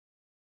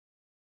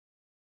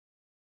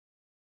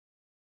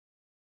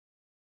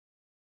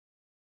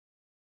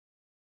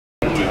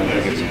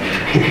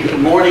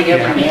morning,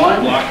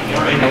 everyone.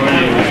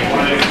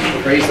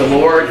 Praise the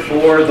Lord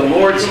for the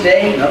Lord's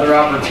Day, another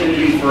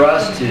opportunity for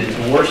us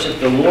to worship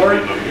the Lord.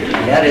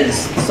 And that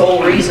is the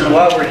sole reason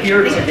why we're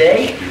here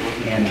today.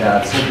 And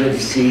it's so good to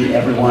see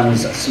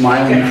everyone's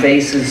smiling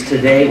faces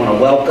today. I want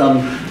to welcome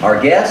our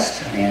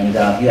guest. And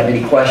if you have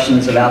any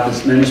questions about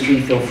this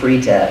ministry, feel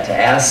free to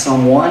ask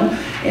someone.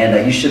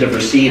 And you should have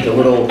received a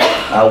little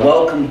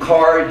welcome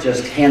card.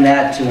 Just hand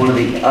that to one of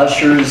the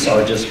ushers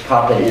or just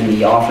pop it in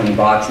the offering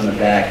box in the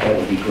back. That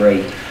would be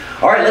great.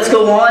 All right, let's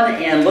go on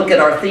and look at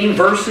our theme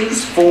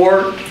verses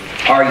for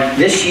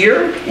this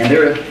year. And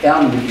they're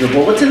found in your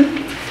bulletin.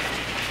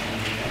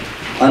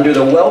 Under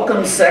the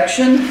welcome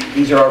section,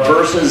 these are our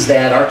verses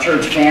that our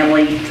church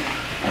family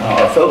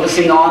are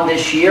focusing on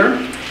this year.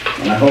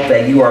 And I hope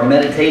that you are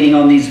meditating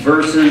on these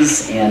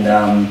verses and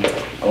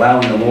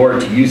allowing the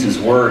Lord to use His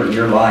Word in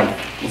your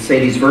life. We'll say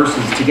these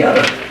verses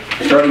together,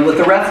 starting with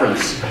the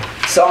reference.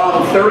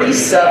 Psalm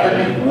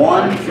 37,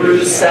 1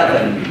 through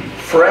 7.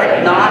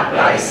 Fret not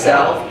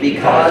thyself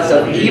because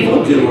of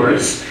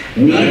evildoers,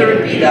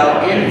 neither be thou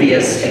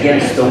envious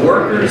against the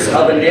workers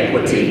of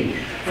iniquity.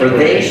 For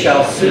they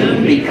shall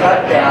soon be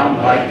cut down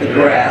like the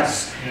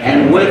grass,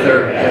 and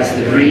wither as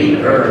the green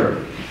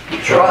herb.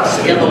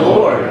 Trust in the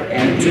Lord,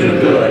 and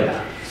do good.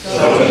 So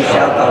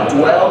shalt thou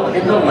dwell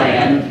in the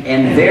land,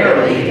 and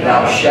verily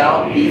thou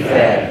shalt be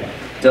fed.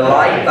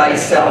 Delight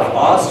thyself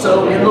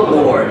also in the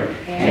Lord,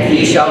 and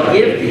He shall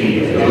give thee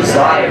the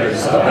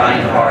desires of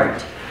thine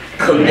heart.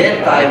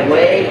 Commit thy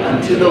way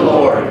unto the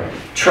Lord.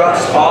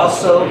 Trust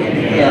also in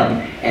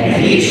Him, and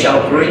He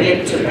shall bring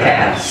it to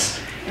pass.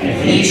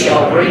 And He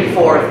shall bring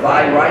forth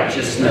thy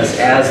righteousness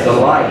as the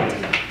light,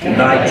 and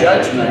thy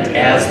judgment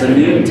as the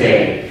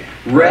noonday.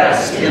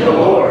 Rest in the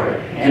Lord,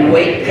 and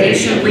wait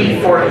patiently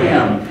for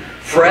Him.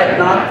 Fret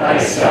not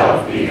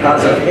thyself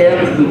because of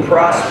him who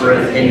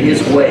prospereth in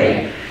his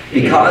way,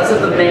 because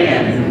of the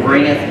man who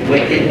bringeth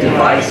wicked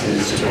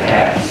devices to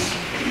pass.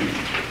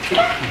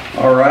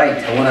 All right,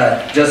 I want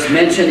to just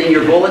mention in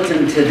your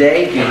bulletin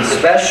today, the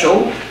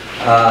special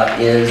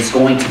is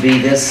going to be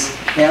this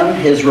hymn,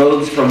 His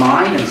Robes for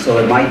Mine, and so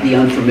it might be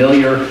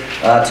unfamiliar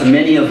to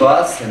many of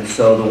us, and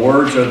so the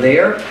words are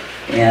there,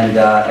 and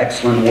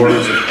excellent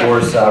words, of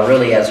course,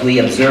 really as we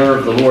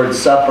observe the Lord's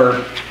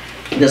Supper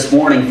this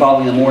morning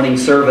following the morning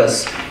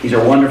service. These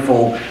are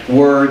wonderful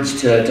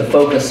words to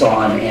focus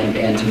on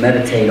and to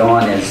meditate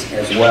on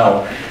as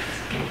well.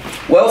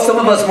 Well, some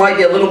of us might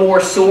be a little more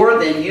sore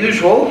than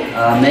usual.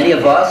 Many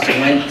of us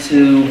went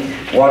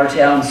to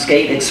Watertown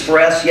Skate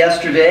Express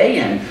yesterday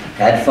and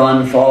had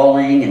fun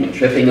falling and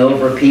tripping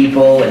over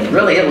people, and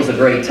really it was a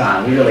great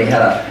time. We really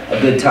had a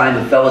good time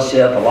of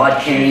fellowship. A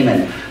lot came,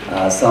 and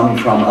some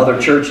from other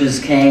churches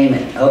came,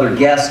 and other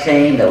guests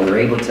came that we were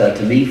able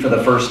to meet for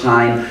the first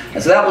time.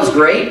 And so that was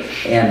great,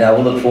 and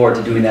we'll look forward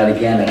to doing that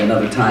again at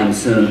another time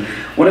soon.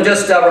 I want to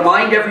just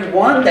remind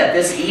everyone that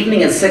this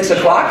evening at 6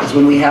 o'clock is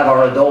when we have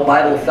our adult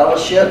Bible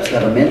fellowships. We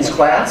have a men's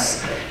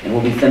class, and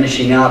we'll be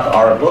finishing up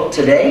our book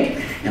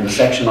today and the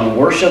section on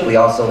worship. We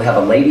also have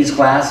a ladies'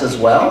 class as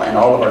well, and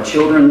all of our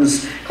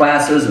children's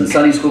classes and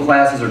Sunday school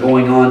classes are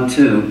going on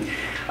too.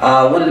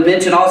 I wanted to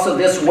mention also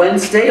this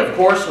Wednesday, of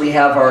course, we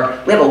have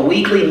a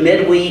weekly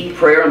midweek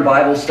prayer and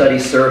Bible study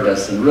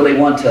service, and really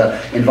want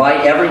to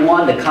invite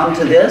everyone to come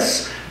to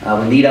this.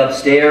 We meet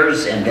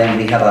upstairs, and then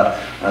we have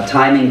a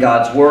time in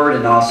God's Word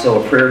and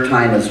also a prayer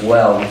time as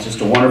well. It's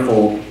just a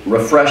wonderful,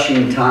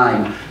 refreshing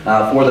time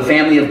for the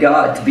family of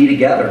God to be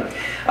together.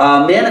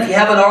 Men, if you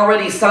haven't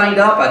already signed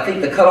up, I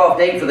think the cutoff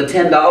date for the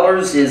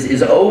 $10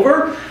 is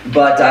over,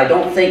 but I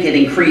don't think it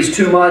increased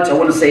too much. I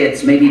want to say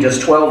it's maybe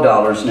just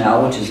 $12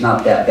 now, which is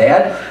not that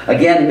bad.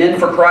 Again,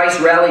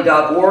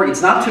 menforchristrally.org.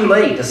 It's not too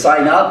late to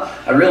sign up.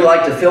 I'd really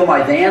like to fill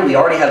my van. We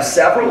already have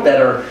several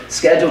that are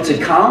scheduled to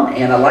come,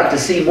 and I'd like to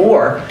see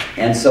more.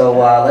 And so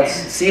let's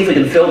see if we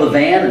can fill the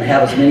van and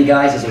have as many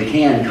guys as we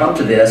can come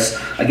to this.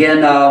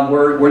 Again,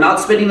 we're not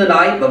spending the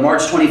night, but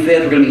March 25th,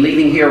 we're going to be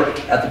leaving here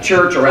at the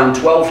church around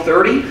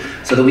 12:30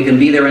 so that we can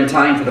be there in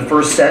time for the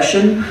first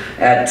session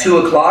at 2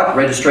 o'clock.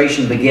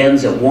 Registration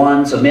begins at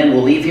 1. So men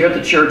will leave here at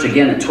the church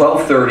again at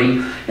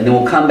 12:30, and then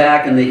we'll come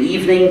back in the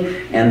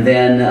evening, and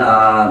then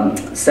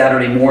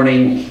Saturday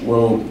morning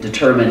we'll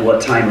determine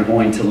what time we're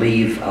going to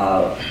leave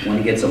when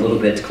it gets a little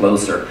bit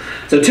closer.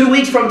 So 2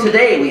 weeks from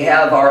today, we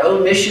have our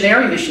own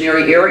missionary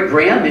Eric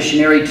Graham,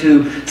 missionary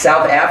to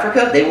South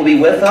Africa. They will be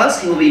with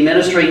us. He will be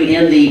ministering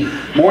in the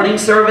morning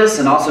service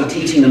and also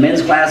teaching the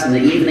men's class in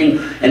the evening.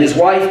 And his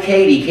wife,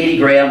 Katie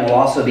Graham, will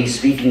also be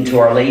speaking to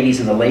our ladies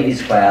in the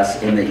ladies' class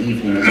in the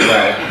evening as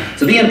well.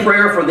 So be in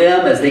prayer for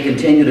them as they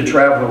continue to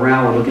travel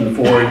around. We're looking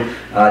forward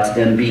to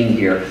them being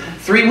here.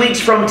 3 weeks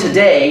from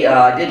today,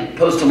 I did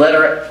post a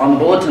letter on the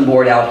bulletin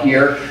board out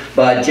here,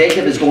 but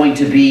Jacob is going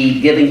to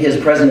be giving his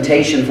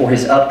presentation for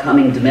his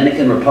upcoming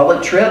Dominican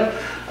Republic trip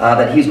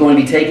that he's going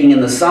to be taking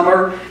in the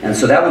summer. And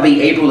so that will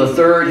be April the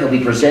 3rd. He'll be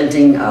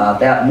presenting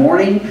that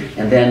morning,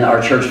 and then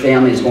our church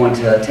family is going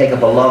to take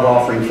up a love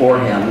offering for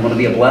him. We want to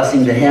be a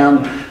blessing to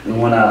him. We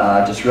want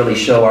to just really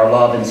show our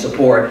love and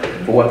support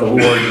for what the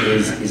Lord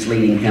is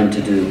leading him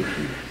to do.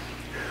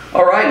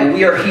 All right, well,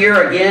 we are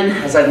here again,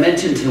 as I've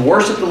mentioned, to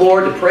worship the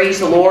Lord, to praise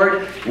the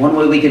Lord. One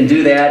way we can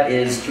do that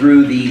is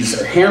through these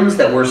hymns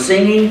that we're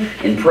singing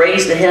in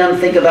praise to Him.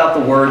 Think about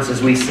the words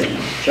as we sing.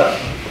 Chuck?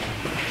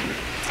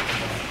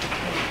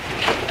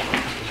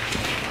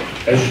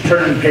 As you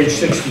turn to page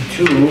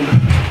 62,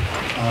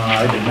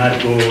 I did not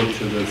go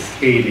to the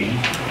skating.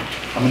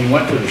 How many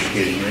went to the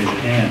skating? Raise your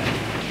hand.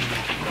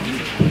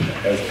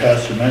 As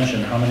Pastor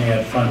mentioned, how many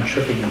had fun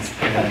tripping and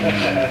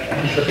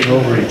tripping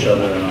over each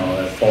other and all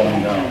that,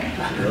 falling down?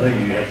 Really?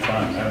 You had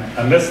fun.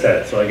 I missed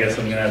that, so I guess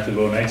I'm going to have to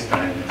go next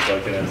time so I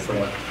can have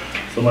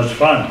so much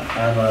fun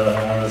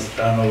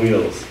on the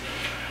wheels.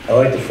 I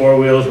like the four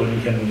wheels when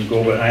you can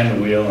go behind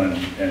the wheel and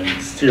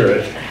steer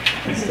it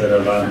instead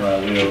of on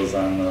the wheels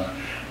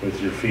with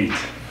your feet.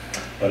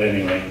 But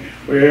anyway,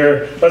 we're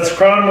here. Let's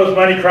crown with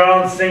many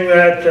crowns. Sing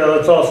that.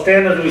 Let's all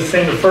stand as we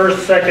sing the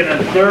first, second,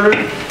 and third.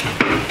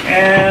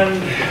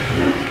 And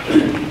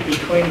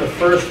between the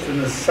first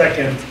and the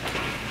second,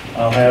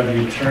 I'll have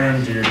you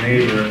turn to your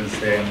neighbor and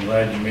say, I'm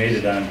glad you made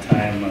it on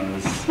time on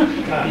this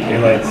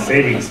daylight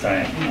savings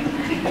time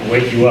to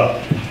wake you up.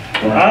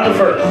 On the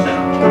first.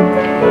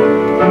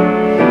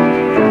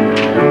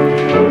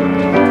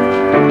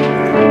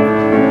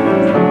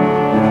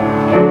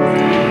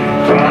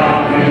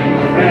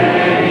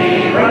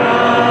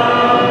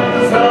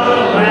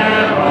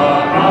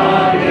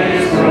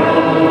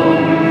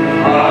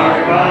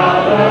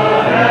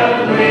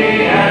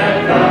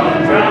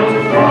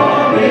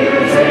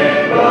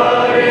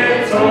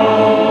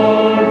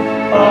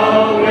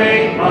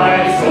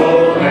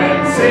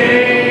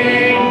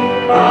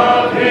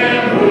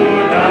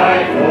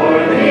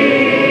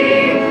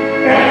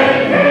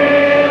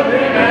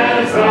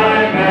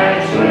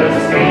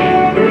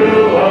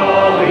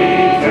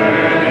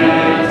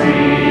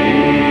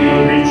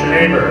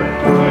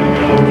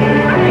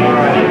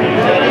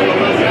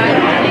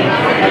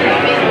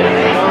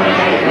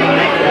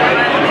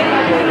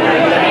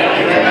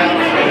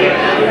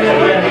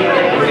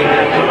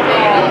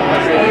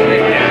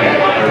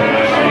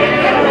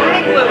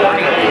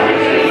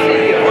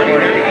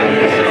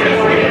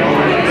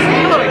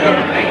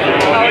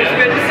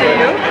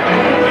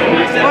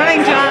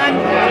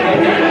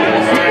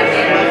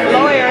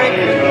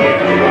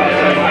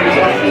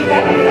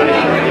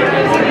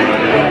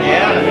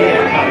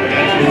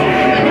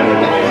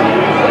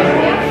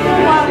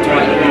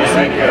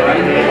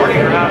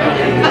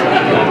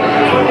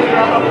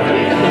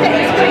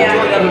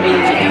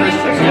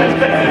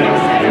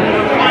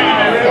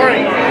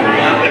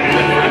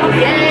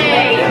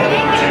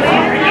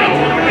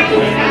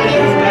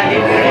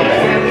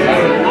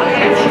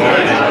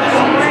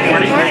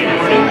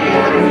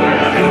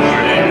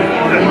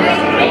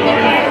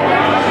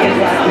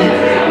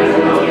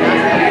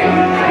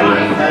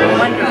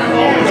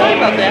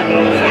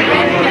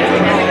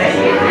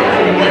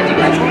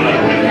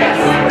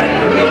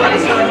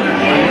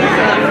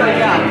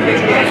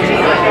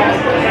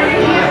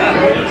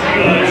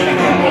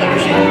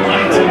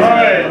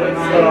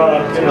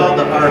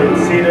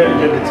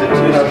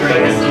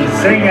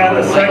 Sing on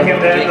the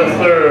second and the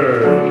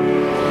third.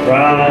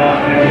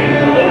 Crowning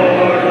the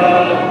Lord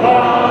of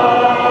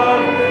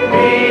love,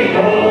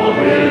 behold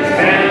His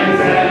hands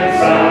and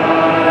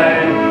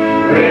side,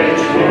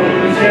 rich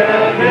wounds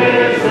yet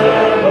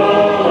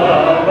visible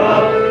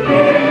above,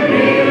 in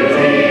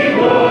beauty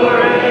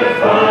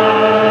glorified.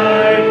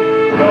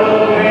 No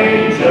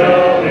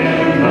angel in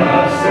the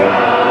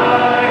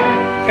sky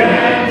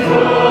can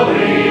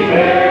fully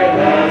bear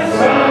the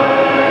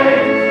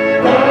sight.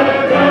 The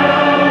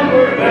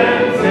downward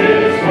bends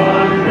His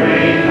one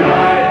great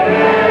height,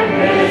 and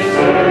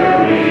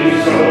mystery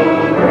so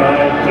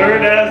bright.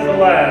 Third as the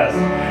last.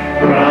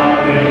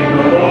 Crowning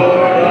the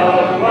Lord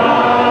of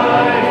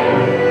life,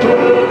 who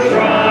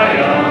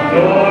triumphed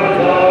o'er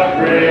the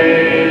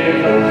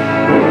grave,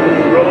 who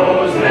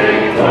rose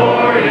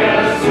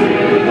victorious to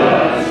the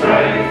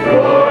strife,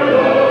 for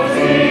those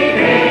He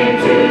came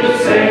to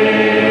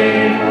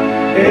save.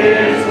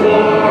 His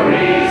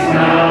glories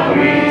now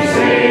we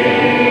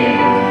sing,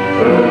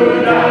 who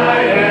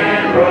died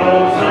and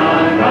rose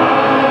on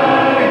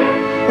high,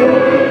 who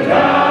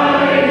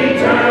died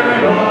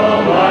eternal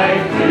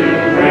life to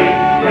bring,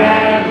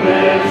 and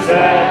lives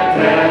that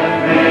death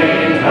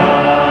may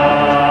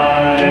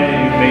hide.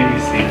 You may be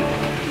seated.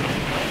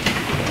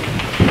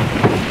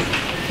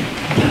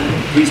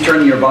 Please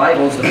turn your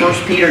Bibles to 1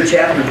 Peter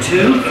chapter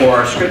 2 for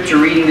our scripture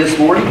reading this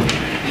morning.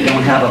 If you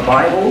don't have a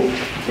Bible,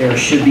 there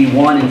should be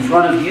one in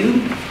front of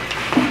you.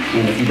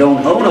 And if you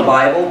don't own a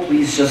Bible,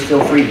 please just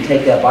feel free to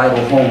take that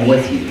Bible home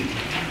with you.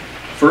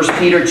 1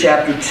 Peter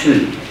chapter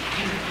 2.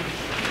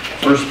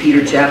 1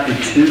 Peter chapter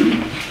 2,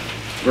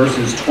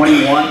 verses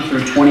 21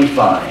 through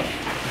 25.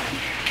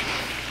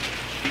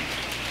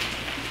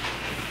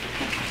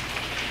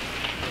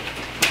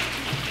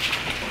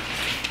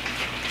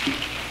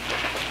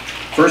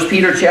 1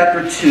 Peter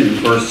chapter 2,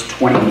 verse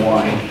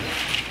 21.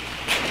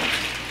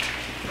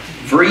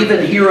 For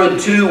even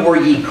hereunto were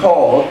ye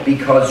called,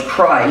 because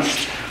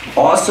Christ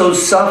also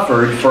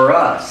suffered for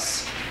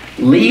us,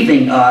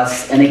 leaving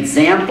us an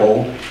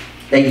example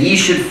that ye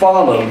should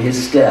follow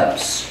his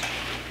steps.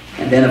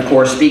 And then, of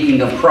course,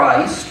 speaking of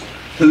Christ,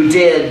 who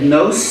did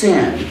no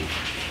sin,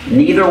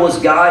 neither was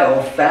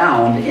guile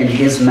found in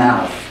his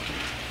mouth,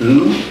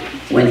 who,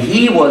 when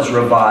he was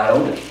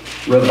reviled,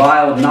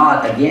 reviled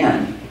not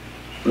again.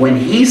 When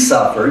he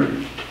suffered,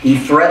 he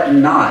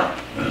threatened not,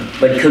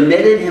 but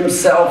committed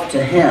himself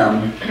to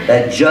him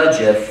that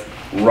judgeth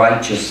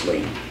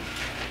righteously,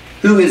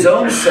 who his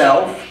own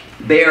self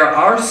bare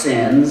our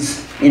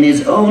sins in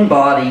his own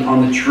body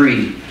on the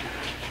tree,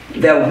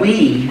 that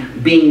we,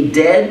 being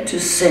dead to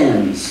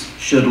sins,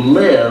 should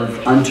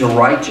live unto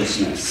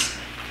righteousness,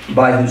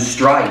 by whose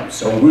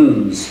stripes or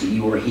wounds ye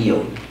were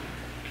healed.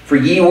 For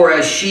ye were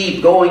as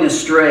sheep going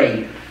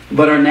astray,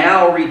 but are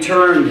now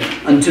returned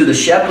unto the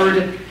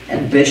shepherd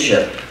and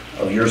bishop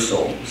of your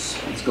souls.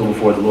 Let's go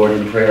before the Lord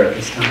in prayer at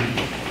this time.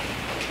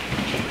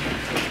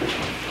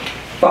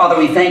 Father,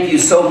 we thank you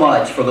so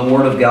much for the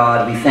Word of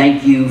God. We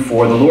thank you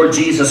for the Lord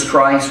Jesus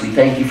Christ. We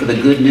thank you for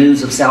the good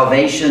news of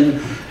salvation,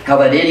 how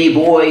that any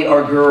boy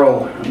or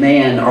girl,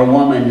 man or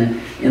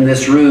woman in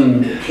this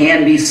room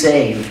can be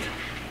saved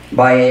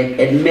by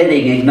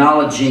admitting,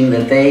 acknowledging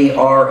that they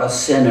are a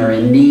sinner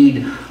in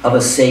need of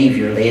a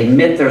Savior. They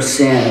admit their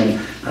sin,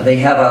 and they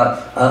have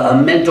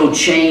a mental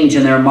change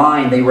in their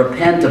mind. They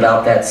repent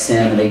about that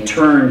sin, and they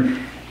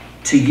turn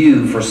to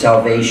you for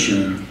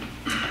salvation.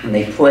 And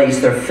they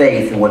place their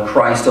faith in what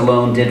Christ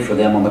alone did for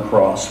them on the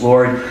cross.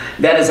 Lord,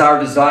 that is our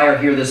desire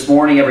here this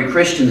morning, every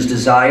Christian's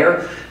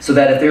desire, so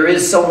that if there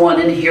is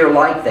someone in here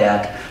like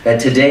that, that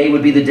today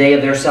would be the day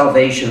of their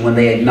salvation, when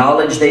they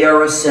acknowledge they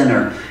are a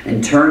sinner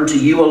and turn to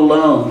you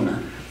alone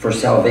for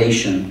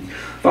salvation.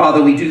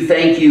 Father, we do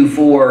thank you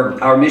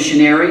for our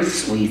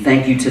missionaries. We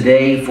thank you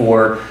today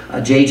for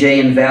JJ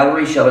and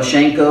Valerie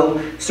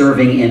Shelashenko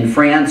serving in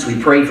France.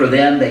 We pray for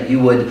them that you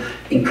would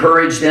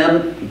encourage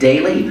them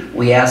daily.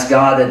 We ask,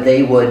 God, that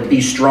they would be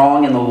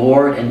strong in the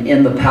Lord and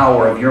in the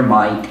power of your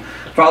might.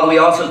 Father, we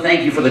also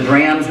thank you for the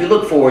Grahams. We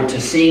look forward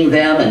to seeing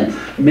them,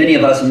 and many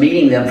of us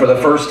meeting them for the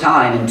first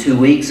time in 2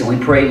 weeks. And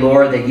we pray,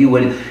 Lord, that you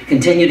would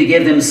continue to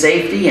give them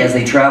safety as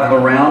they travel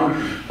around,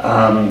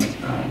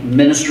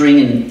 ministering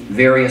in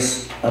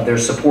various of their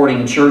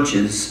supporting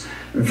churches.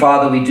 And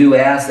Father, we do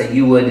ask that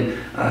you would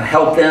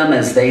help them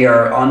as they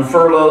are on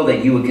furlough,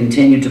 that you would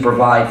continue to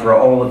provide for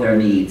all of their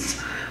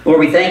needs. Lord,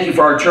 we thank you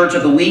for our Church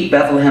of the Week,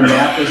 Bethlehem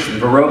Baptist in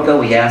Viroqua.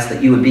 We ask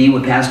that you would be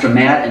with Pastor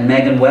Matt and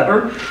Megan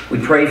Weber. We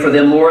pray for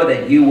them, Lord,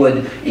 that you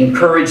would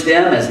encourage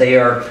them as they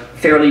are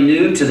fairly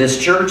new to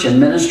this church and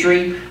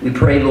ministry. We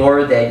pray,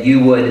 Lord, that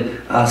you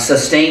would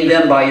sustain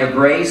them by your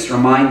grace,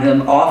 remind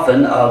them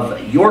often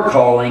of your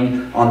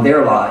calling on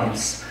their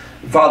lives.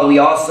 Father, we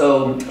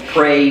also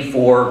pray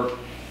for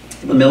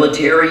the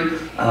military,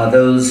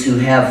 those who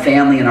have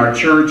family in our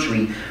church.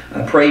 We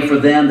pray for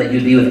them, that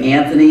you'd be with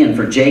Anthony and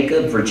for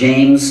Jacob, for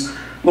James.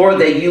 Lord,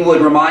 that you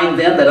would remind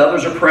them that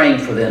others are praying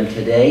for them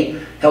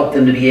today. Help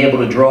them to be able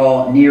to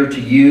draw near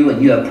to you,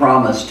 and you have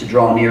promised to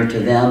draw near to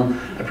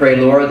them. I pray,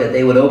 Lord, that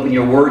they would open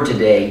your word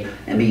today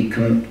and be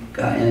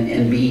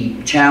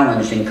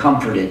challenged and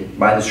comforted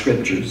by the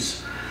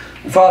Scriptures.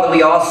 And Father,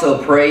 we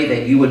also pray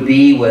that you would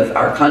be with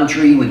our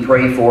country. We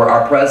pray for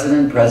our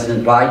President,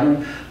 President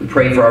Biden. We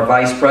pray for our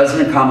Vice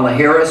President, Kamala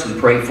Harris. We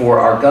pray for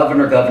our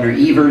Governor, Governor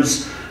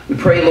Evers. We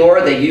pray,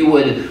 Lord, that you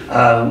would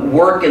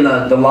work in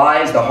the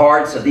lives, the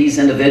hearts of these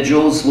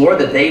individuals, Lord,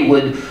 that they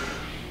would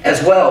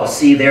as well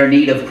see their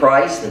need of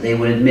Christ, that they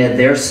would admit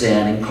their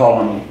sin and call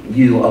on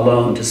you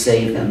alone to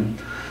save them.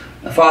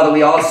 Father,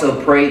 we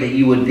also pray that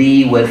you would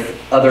be with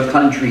other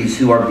countries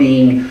who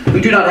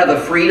do not have the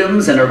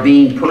freedoms and are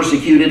being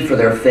persecuted for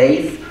their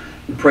faith.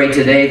 We pray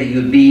today that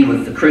you would be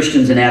with the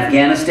Christians in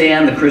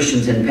Afghanistan, the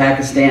Christians in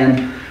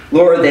Pakistan.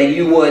 Lord, that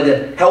you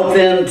would help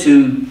them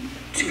to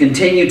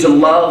continue to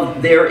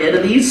love their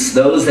enemies,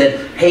 those that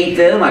hate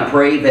them. I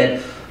pray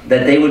that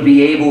they would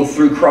be able,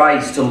 through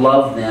Christ, to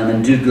love them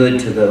and do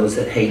good to those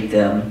that hate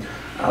them.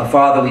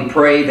 Father, we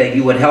pray that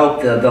you would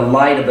help the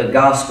light of the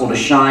gospel to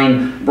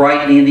shine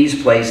brightly in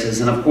these places.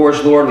 And of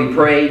course, Lord, we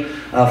pray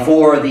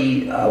for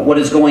what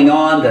is going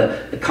on,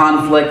 the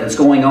conflict that's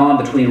going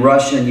on between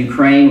Russia and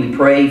Ukraine. We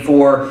pray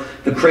for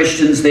the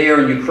Christians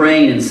there in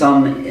Ukraine and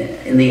some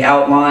in the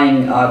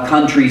outlying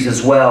countries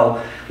as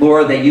well.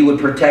 Lord, that you would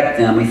protect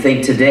them. We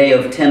think today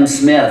of Tim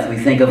Smith. We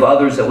think of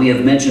others that we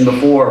have mentioned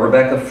before,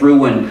 Rebecca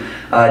Fruin,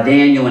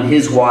 Daniel and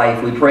his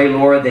wife. We pray,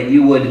 Lord, that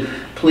you would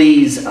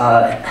please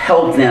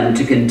help them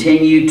to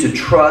continue to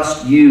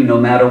trust you no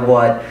matter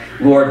what.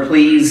 Lord,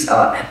 please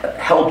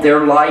help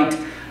their light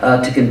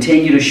to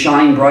continue to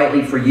shine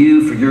brightly for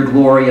you, for your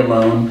glory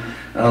alone.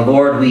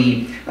 Lord,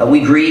 we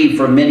grieve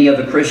for many of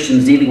the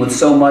Christians dealing with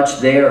so much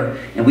there.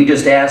 And we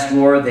just ask,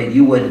 Lord, that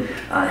you would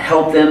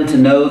help them to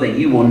know that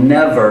you will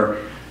never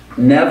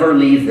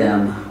leave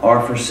them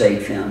or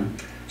forsake them.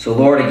 So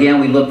Lord,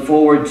 again, we look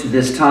forward to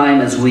this time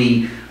as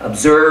we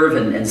observe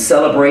and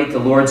celebrate the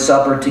Lord's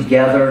Supper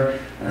together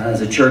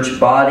as a church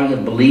body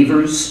of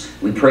believers.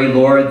 We pray,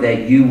 Lord,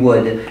 that you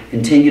would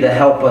continue to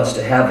help us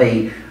to have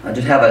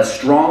a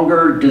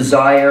stronger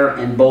desire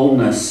and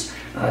boldness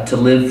to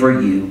live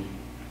for you.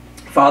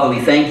 Father,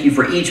 we thank you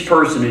for each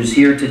person who's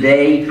here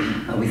today.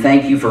 We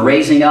thank you for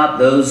raising up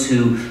those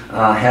who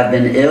have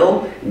been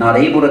ill, not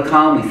able to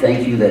come. We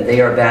thank you that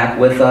they are back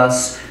with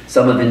us.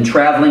 Some have been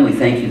traveling. We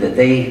thank you that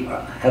they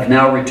have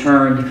now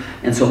returned.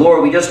 And so,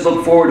 Lord, we just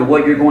look forward to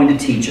what you're going to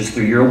teach us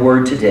through your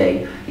word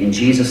today. In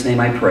Jesus'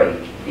 name I pray.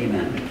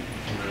 Amen.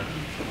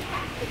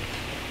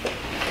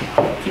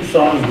 2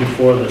 songs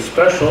before the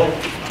special.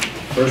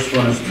 First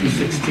one is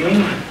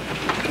 216.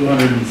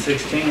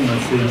 216.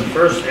 Let's see, the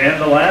first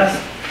and the last.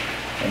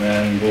 And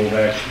then go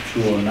back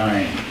to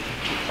 209.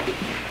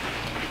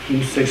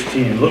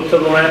 216. Look to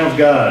the Lamb of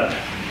God.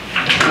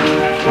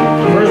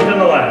 First and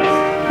the last.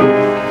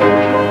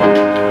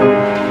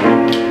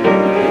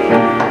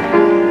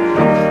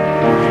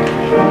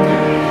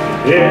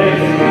 If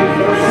you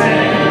for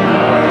sin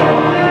are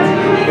born to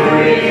be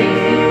free,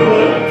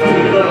 look to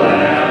the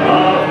Lamb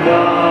of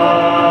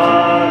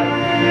God.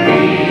 He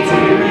to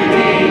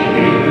redeem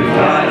you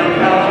died on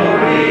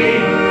Calvary.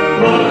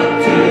 Look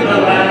to the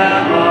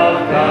Lamb of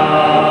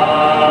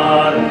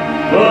God.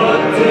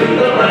 Look to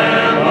the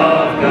Lamb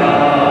of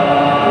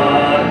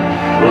God.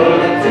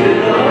 Look to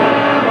the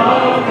Lamb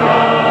of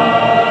God.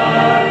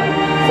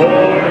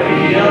 For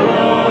he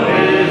alone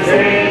is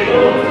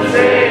able to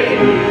save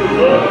you.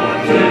 Look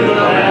to the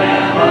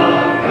Lamb of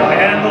God.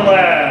 And the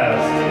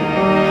last.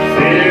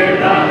 Fear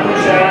not the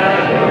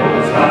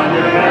shadows on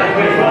your path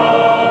may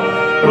fall.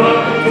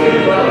 Look to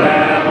the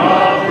Lamb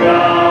of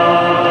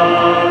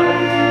God.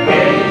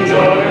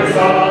 Enjoy your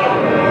sorrow,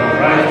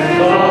 Christ is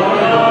all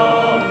in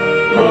all.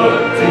 Look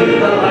to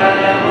the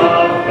Lamb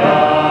of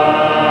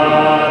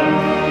God.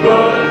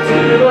 Look to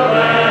the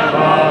Lamb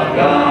of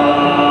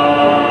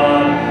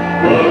God.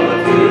 Look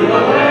to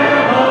the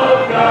Lamb of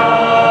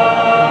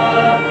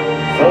God.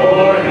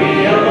 For he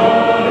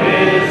alone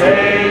is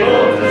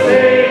able to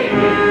save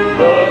you.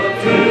 Look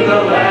to the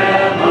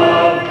Lamb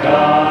of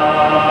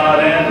God.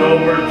 And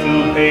over to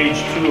page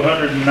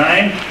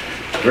 209.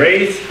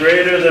 Grace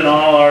greater than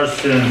all our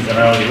sins. And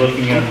I was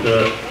looking at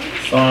the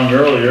song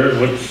earlier,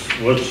 which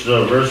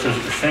verses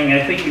to sing.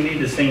 I think you need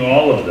to sing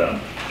all of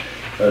them,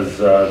 because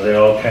they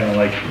all kind of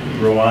like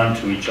grow on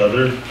to each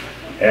other,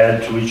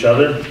 add to each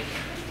other.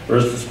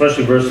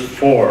 Especially verse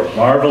 4.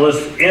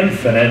 Marvelous,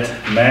 infinite,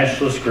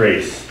 matchless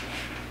grace,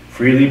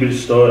 freely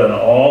bestowed on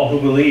all who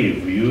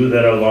believe. You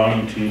that are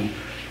longing to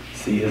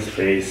see his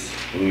face,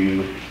 will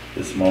you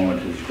this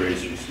moment his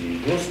grace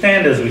receive. We'll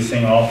stand as we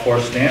sing all 4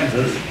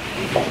 stanzas.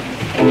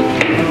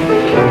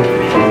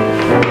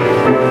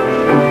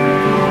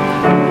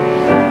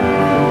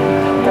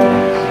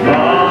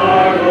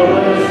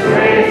 Marvelous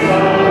grace of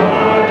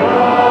our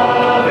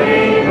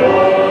loving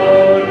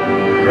Lord,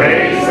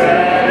 grace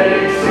that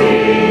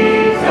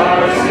exceeds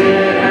our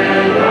sin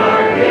and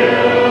our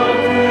guilt.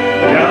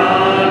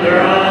 Yonder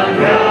on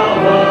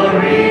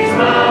Calvary's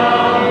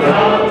mount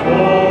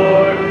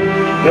outward,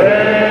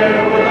 there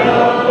where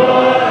the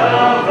blood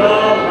of the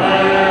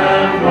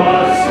Lamb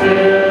was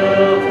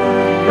spilled.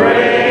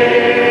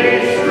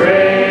 Grace,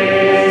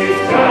 grace,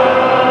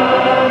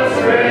 God's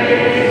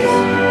grace,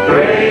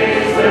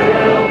 grace that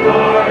will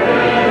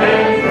pardon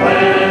and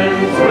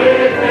cleanse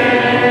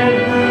within.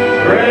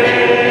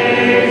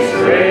 Grace,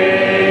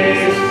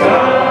 grace,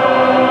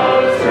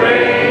 God's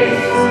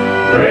grace,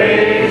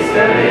 grace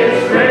that is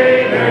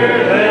greater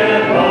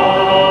than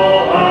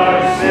all our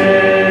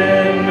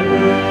sin.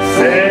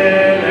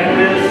 Sin and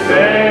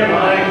despair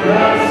like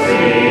the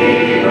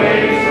sea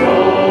waves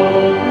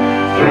roll,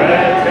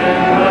 threaten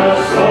the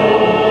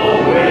soul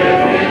with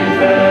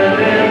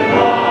infinite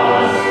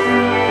loss.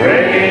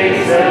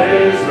 Grace that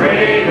is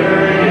greater,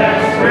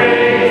 yes,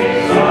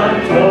 grace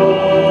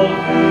untold,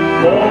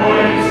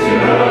 points to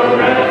the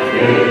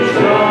refuge,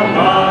 the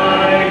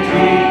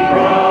mighty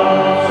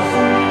cross.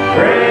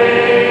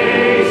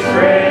 Grace,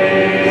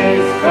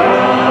 grace,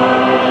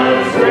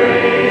 God's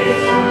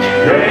grace,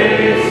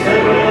 grace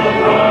that will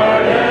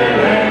pardon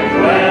and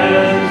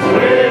cleanse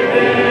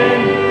within.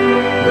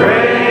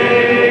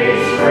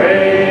 Grace,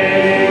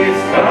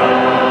 grace,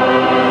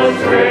 God's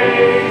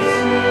grace,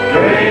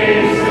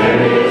 grace that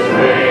is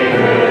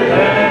greater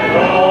than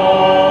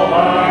all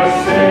our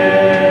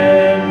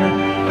sin.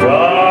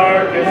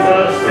 Dark is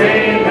the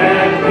stain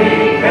that we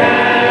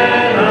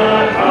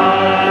cannot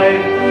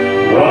hide.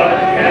 What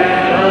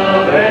can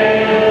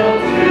avail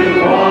to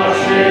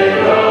wash it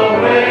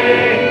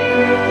away?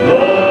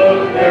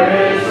 Look, there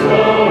is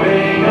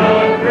flowing a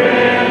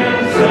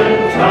crimson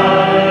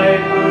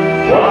tide,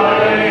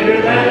 whiter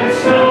than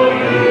snow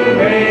you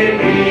may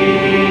be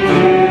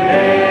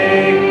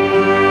today.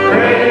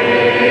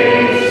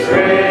 Grace,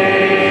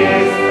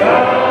 grace,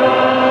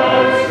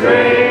 God's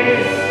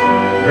grace,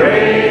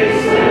 grace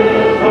that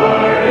will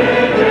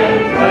pardon and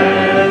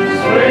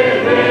cleanse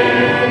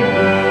within.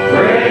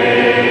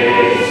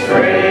 Grace,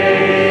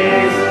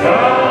 grace,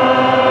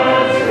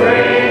 God's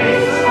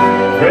grace,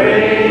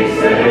 grace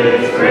that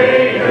is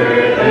greater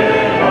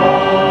than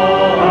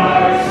all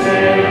our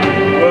sin.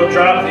 We'll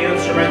drop the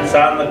instruments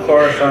on the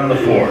chorus on the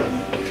 4th.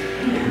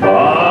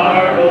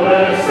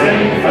 Marvelous,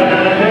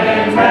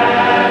 infinite,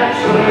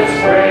 matchless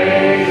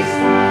grace,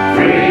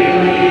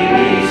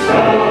 freely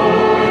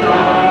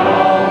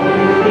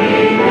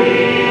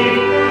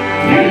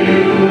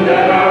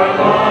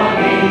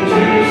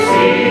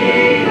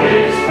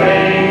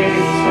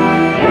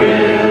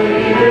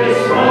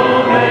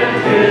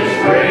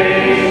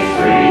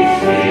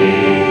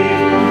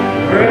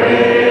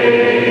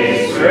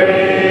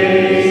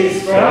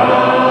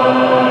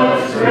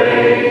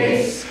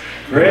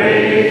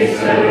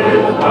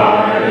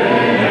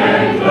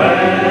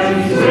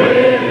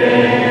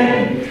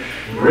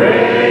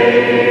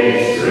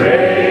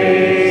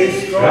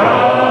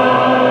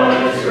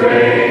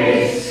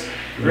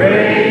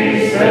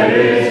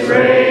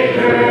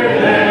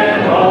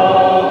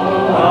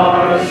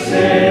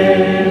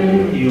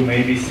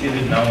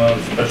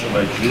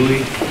by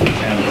Julie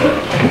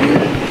and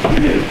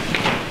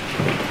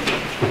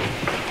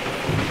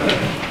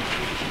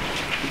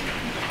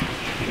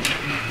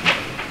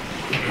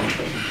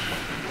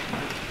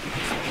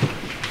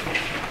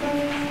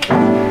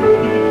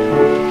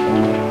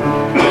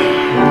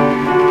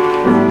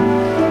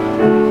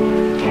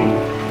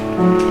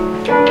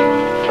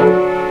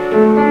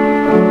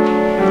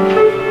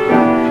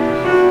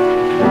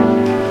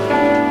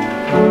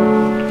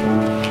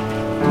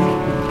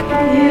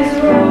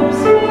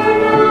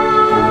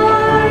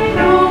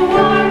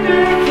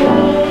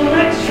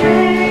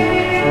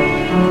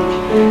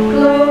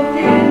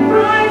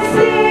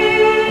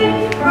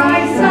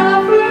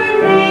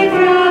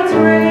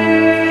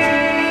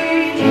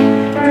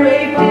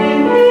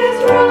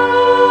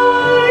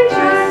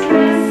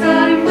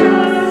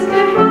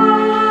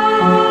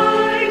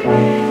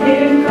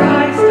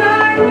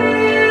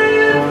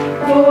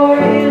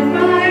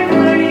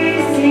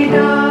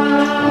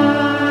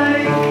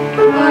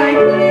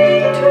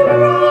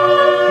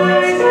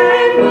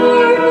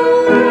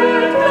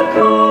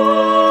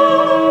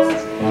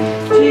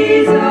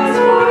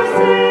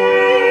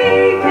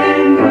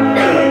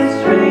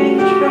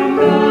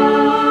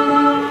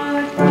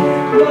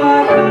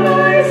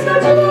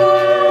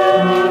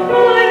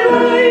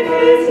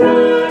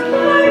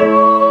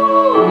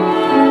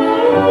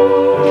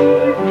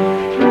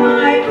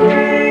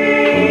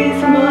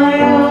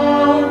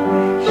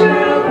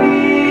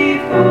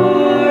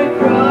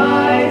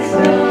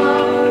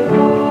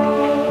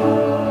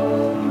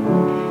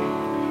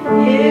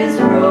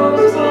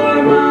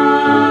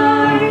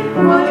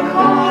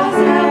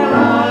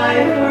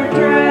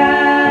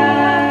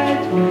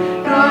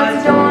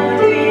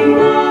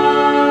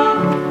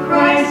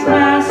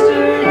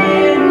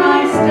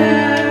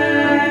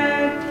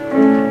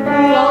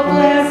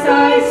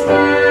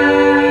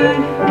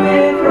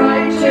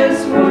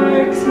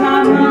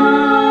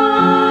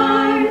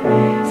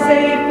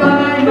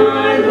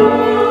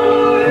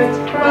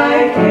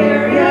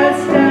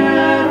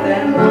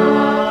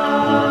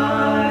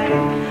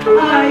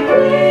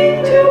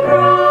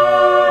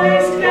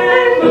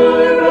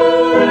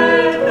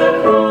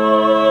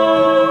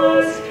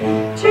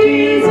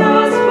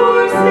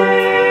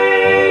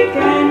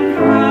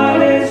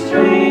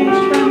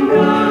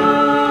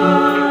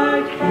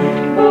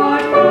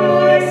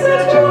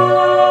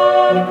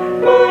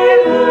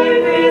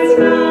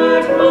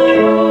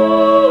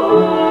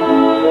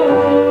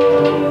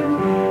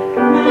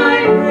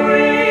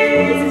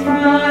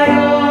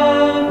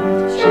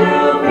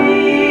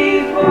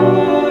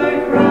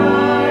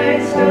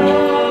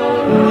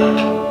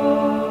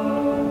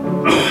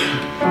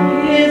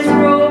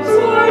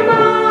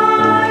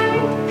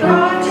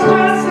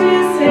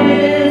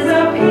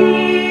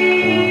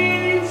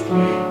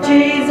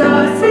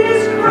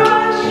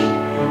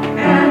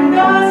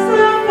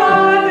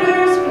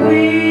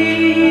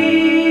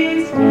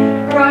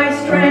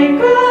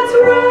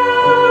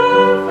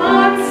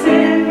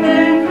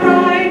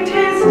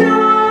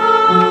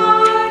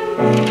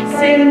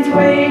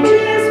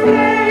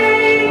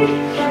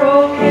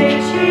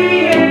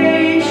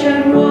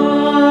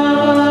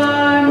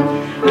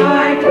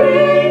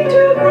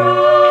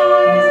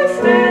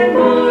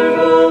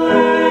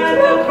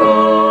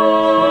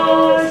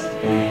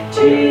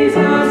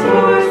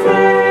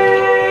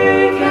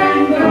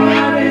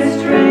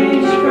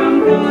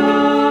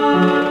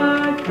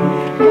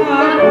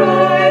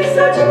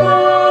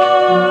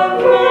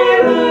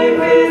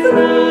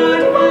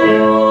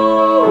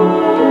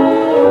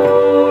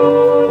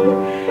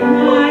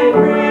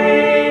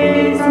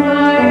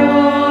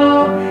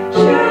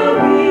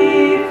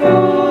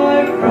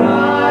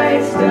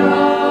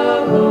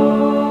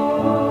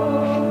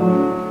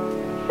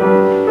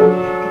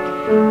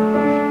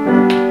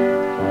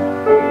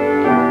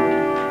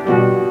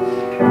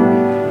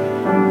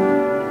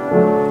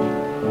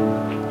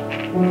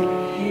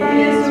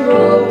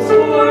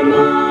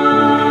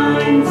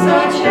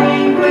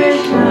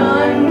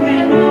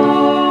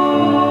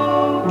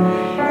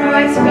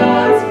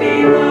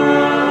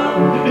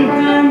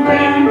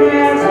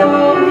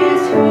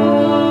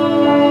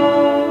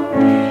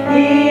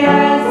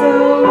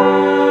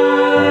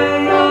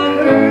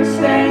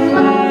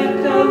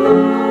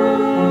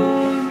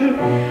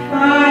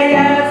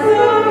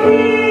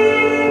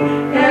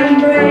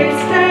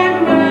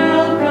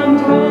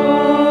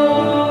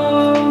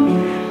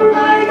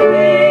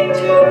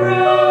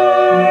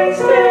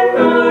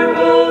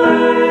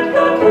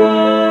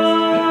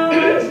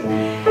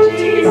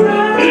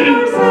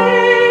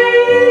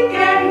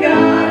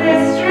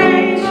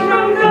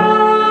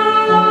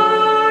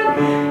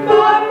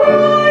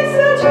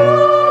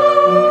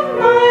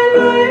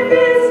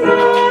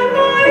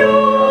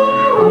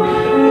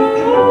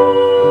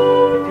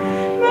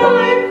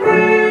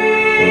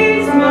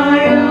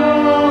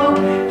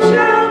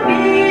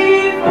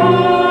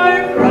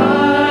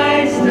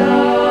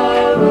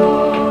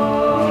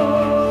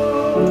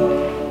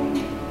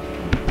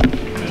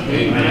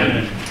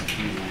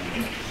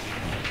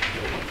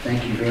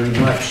Thank you very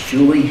much,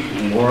 Julie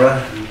and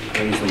Laura.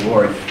 Praise the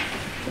Lord.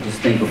 I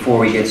just think before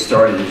we get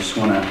started, I just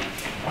want to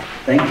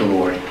thank the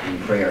Lord in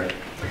prayer.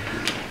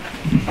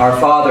 Our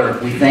Father,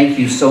 we thank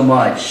you so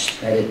much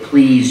that it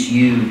pleased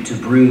you to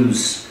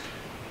bruise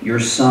your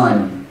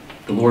Son,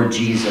 the Lord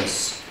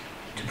Jesus,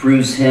 to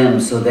bruise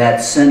him so that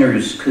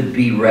sinners could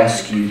be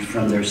rescued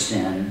from their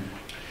sin.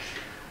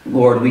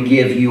 Lord, we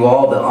give you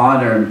all the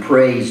honor and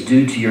praise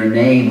due to your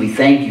name. We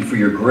thank you for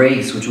your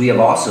grace, which we have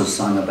also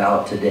sung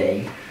about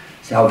today.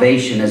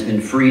 Salvation has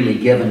been freely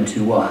given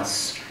to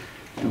us.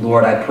 And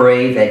Lord, I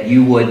pray that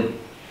you would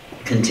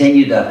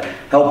continue to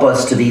help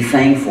us to be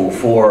thankful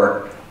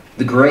for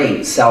the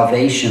great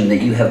salvation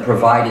that you have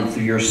provided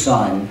through your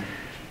Son.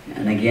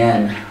 And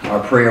again,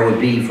 our prayer would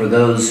be for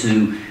those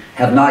who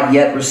have not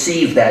yet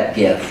received that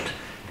gift,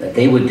 that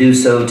they would do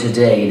so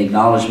today in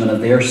acknowledgement of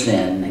their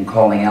sin and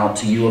calling out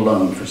to you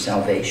alone for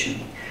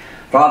salvation.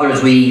 Father,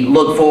 as we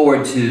look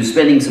forward to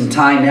spending some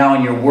time now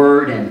in your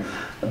word and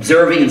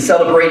observing and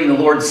celebrating the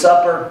Lord's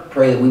Supper,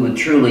 pray that we would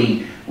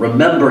truly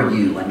remember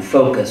you and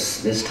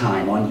focus this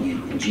time on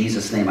you. In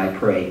Jesus' name I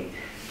pray.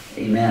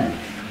 Amen.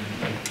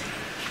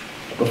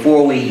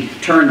 Before we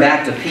turn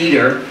back to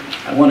Peter,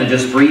 I want to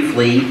just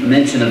briefly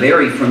mention a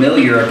very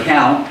familiar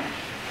account.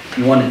 If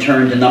you want to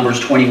turn to Numbers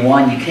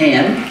 21, you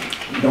can.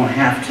 You don't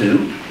have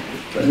to.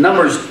 But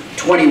Numbers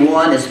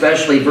 21,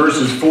 especially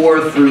verses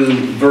 4 through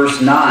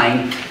verse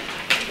 9,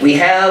 we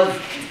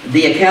have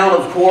the account,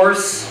 of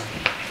course,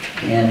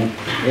 and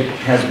it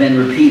has been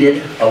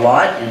repeated a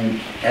lot in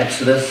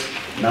Exodus,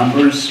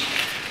 Numbers,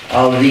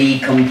 of the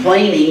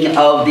complaining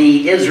of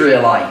the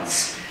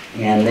Israelites.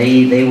 And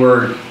they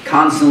were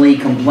constantly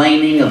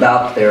complaining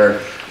about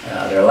their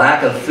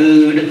lack of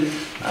food,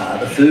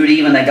 the food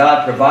even that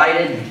God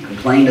provided. They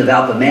complained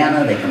about the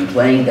manna. They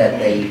complained that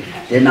they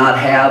did not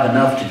have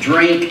enough to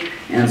drink.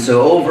 And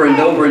so over and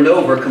over and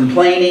over,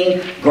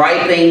 complaining,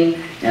 griping.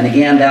 And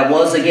again, that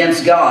was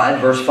against God,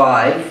 verse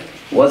 5.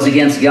 Was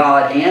against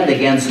God and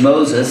against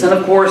Moses. And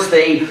of course,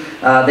 they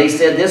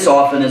said this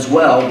often as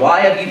well.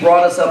 Why have you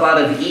brought us up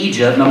out of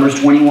Egypt? Numbers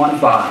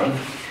 21:5.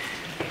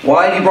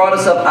 Why have you brought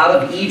us up out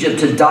of Egypt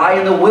to die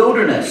in the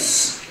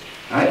wilderness?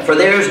 Right? For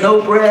there is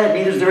no bread,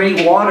 neither is there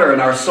any water, and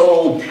our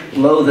soul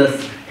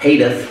loatheth,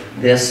 hateth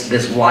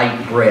this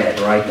light bread,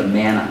 right? The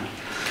manna.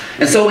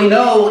 And so we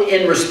know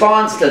in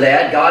response to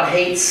that, God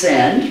hates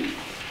sin.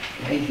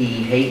 Okay?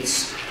 He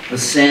hates the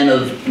sin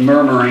of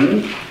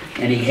murmuring.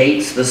 And he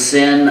hates the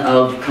sin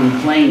of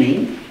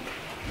complaining.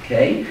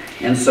 Okay?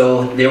 And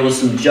so there was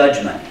some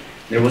judgment.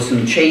 There was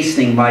some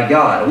chastening by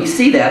God. We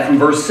see that from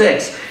verse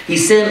 6. He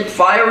sent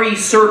fiery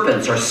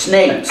serpents or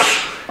snakes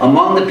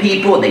among the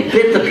people, and they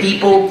bit the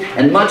people,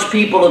 and much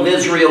people of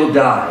Israel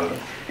died.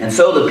 And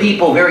so the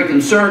people, very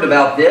concerned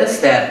about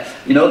this, that,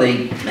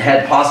 they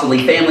had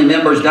possibly family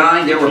members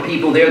dying. There were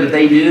people there that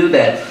they knew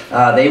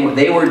that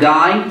they were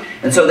dying.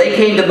 And so they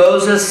came to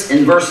Moses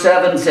in verse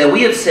 7 and said,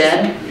 "We have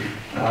sinned.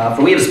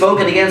 For we have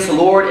spoken against the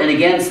Lord and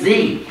against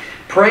thee.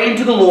 Praying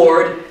to the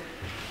Lord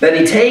that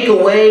he take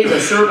away the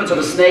serpents or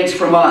the snakes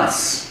from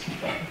us."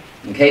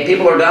 Okay,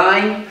 people are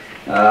dying.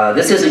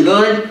 This isn't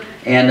good.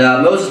 And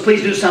Moses,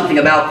 please do something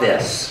about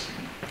this.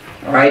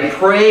 All right,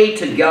 pray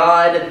to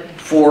God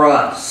for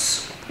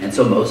us. And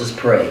so Moses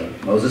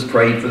prayed. Moses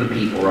prayed for the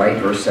people, right?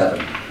 Verse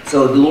 7.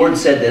 So the Lord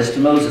said this to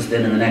Moses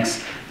then in the next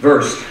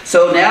verse.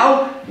 "So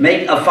now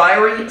make a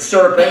fiery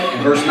serpent,"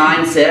 and verse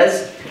 9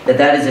 says,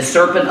 that is a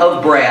serpent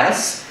of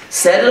brass,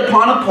 set it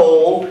upon a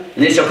pole,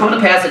 and it shall come to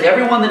pass that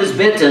everyone that is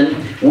bitten,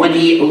 when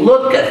he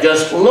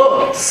just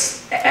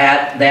looks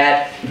at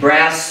that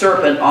brass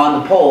serpent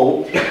on the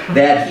pole,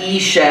 that he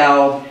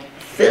shall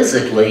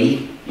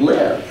physically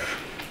live.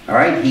 All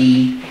right,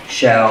 he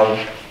shall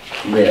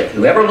live.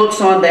 Whoever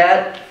looks on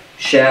that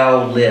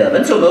shall live.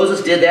 And so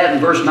Moses did that in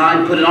verse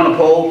 9, put it on a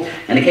pole,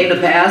 and it came to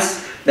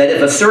pass that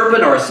if a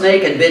serpent or a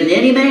snake had bitten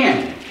any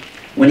man,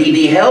 when he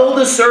beheld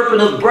the serpent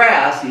of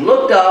brass, he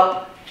looked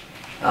up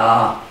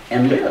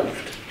and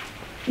lived.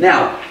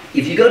 Now,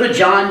 if you go to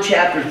John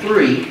chapter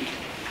 3,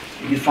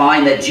 you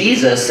find that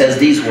Jesus says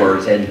these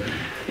words. And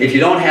if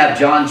you don't have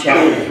John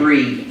chapter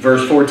 3,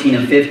 verse 14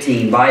 and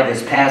 15 by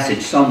this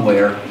passage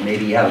somewhere,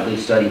 maybe you have a good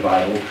study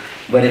Bible.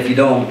 But if you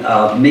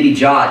don't, maybe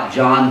jot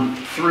John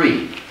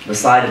 3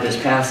 beside of this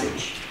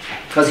passage.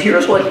 Because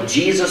here's what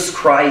Jesus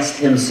Christ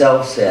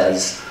himself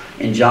says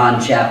in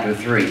John chapter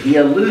 3. He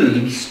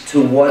alludes to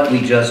what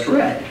we just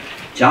read.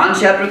 John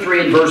chapter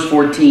 3 and verse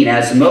 14.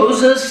 "As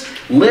Moses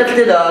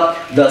lifted up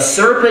the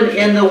serpent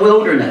in the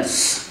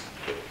wilderness,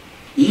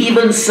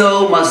 even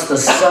so must the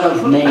Son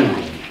of Man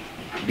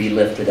be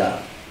lifted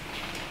up."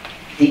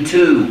 He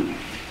too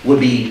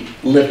would be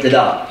lifted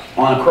up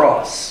on a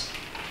cross.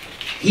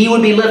 He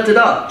would be lifted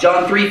up.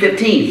 John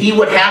 3:15. He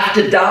would have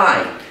to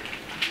die.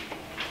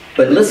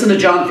 But listen to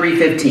John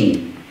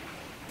 3:15.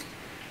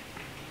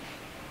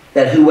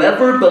 That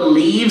whoever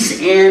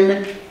believes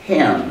in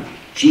him,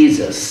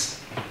 Jesus,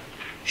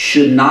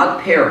 should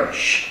not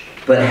perish,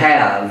 but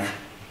have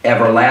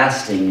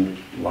everlasting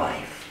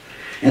life.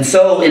 And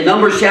so in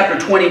Numbers chapter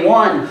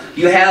 21,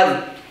 you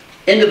have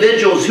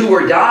individuals who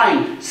were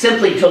dying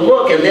simply to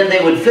look, and then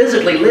they would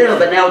physically live.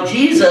 But now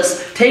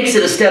Jesus takes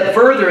it a step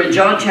further in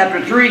John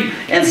chapter 3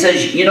 and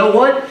says, you know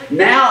what?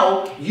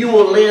 Now you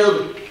will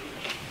live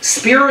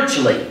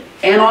spiritually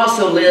and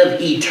also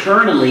live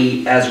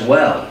eternally as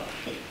well.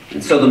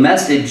 And so the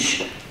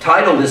message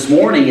title this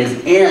morning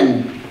is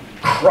In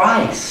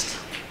Christ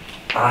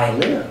I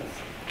Live.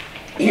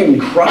 In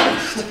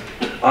Christ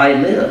I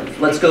live.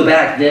 Let's go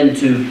back then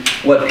to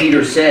what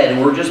Peter said,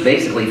 and we're just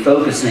basically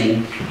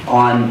focusing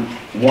on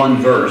one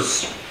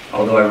verse,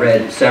 although I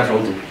read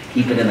several to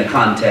keep it in the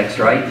context,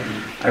 right?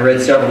 I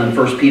read several in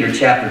 1 Peter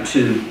chapter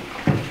 2.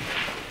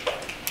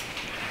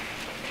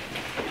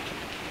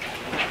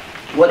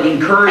 What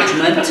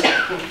encouragement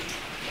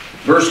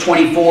verse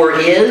 24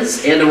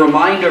 is, and a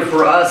reminder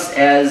for us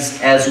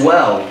as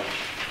well.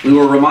 We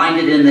were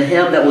reminded in the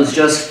hymn that was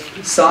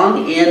just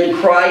sung, In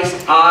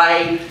Christ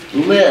I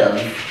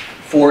live,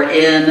 for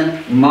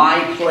in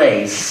my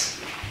place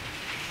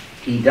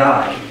He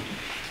died.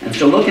 And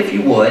so look, if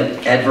you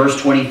would, at verse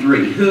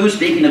 23. Who,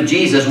 speaking of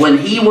Jesus, when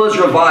He was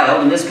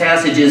reviled, and this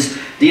passage is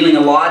dealing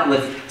a lot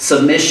with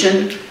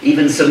submission,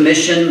 even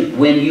submission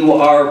when you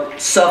are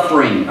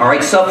suffering, all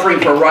right? Suffering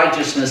for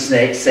righteousness'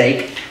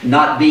 sake,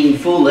 not being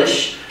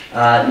foolish,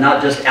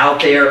 not just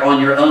out there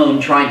on your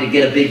own trying to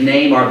get a big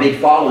name or a big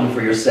following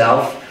for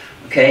yourself,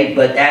 okay?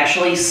 But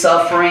actually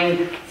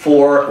suffering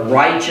for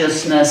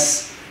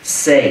righteousness'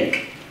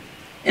 sake.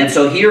 And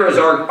so here is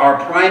our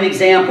prime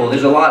example.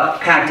 There's a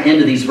lot packed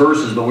into these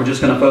verses, but we're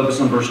just going to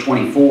focus on verse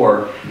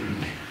 24.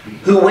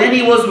 Who, when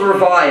He was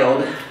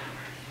reviled,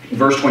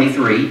 verse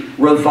 23,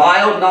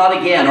 reviled not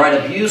again. All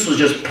right, abuse was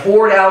just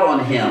poured out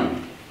on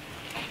Him.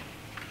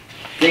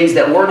 Things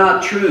that were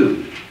not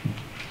true.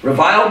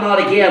 Reviled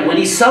not again. When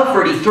He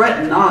suffered, He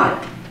threatened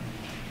not,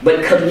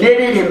 but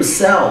committed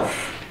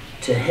Himself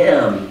to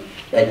Him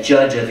that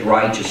judgeth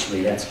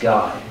righteously. That's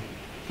God.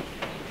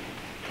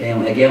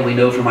 And again, we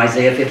know from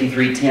Isaiah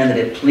 53:10 that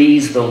it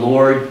pleased the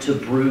Lord to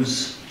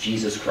bruise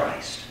Jesus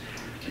Christ,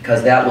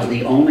 because that was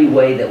the only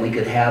way that we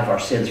could have our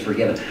sins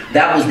forgiven.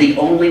 That was the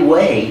only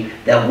way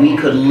that we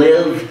could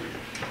live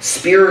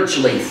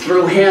spiritually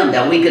through Him,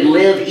 that we could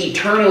live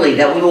eternally,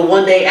 that we will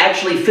one day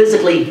actually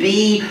physically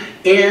be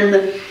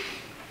in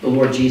the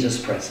Lord Jesus'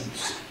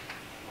 presence.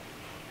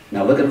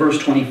 Now look at verse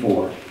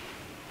 24.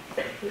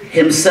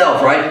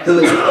 Himself, right? Who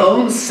His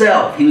own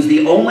self, He was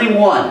the only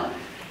one.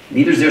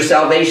 Neither is there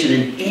salvation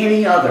in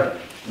any other.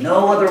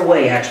 No other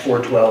way, Acts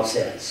 4:12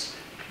 says.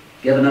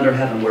 Given under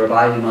heaven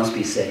whereby we must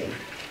be saved.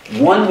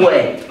 One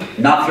way.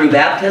 Not through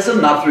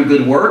baptism, not through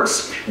good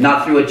works,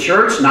 not through a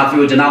church, not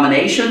through a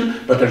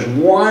denomination. But there's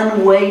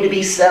one way to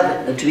be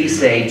saved.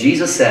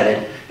 Jesus said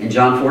it in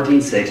John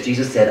 14:6.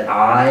 Jesus said,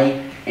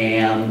 I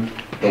am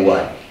the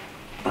what?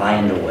 I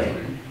am the way.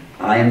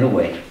 I am the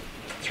way.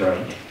 That's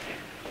right.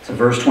 So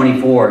verse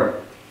 24.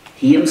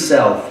 He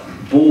Himself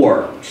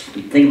bore,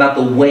 think about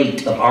the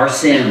weight of our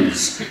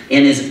sins,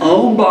 in His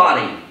own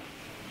body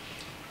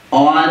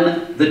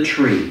on the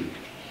tree,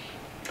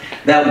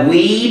 that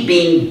we,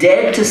 being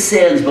dead to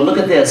sins, but look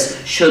at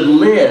this, should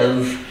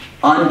live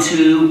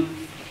unto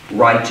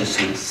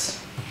righteousness.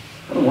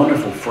 What a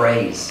wonderful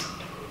phrase.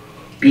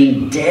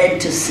 Being dead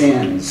to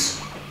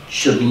sins,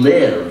 should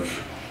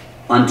live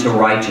unto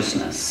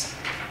righteousness.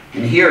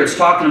 And here it's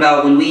talking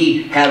about when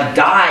we have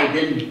died,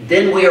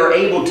 then we are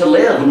able to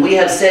live. When we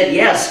have said,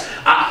 yes,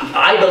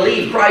 I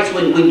believe Christ.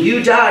 When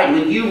you died,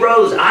 when you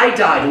rose, I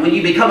died. And when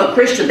you become a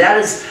Christian, that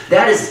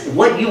is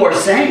what you are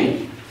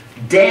saying.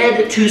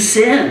 Dead to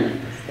sin.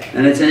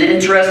 And it's an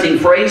interesting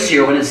phrase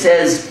here when it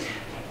says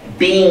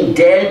being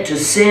dead to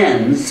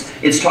sins.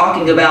 It's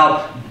talking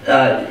about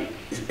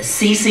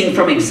ceasing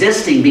from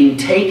existing, being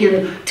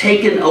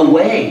taken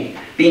away.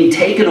 Being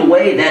taken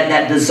away,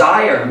 that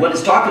desire. What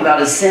it's talking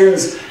about is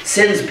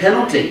sin's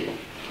penalty.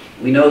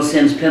 We know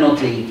sin's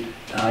penalty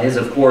is,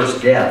 of course,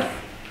 death.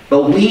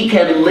 But we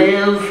can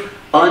live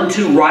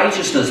unto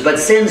righteousness. But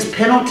sin's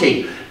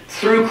penalty,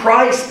 through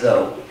Christ,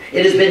 though,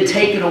 it has been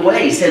taken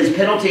away. Sin's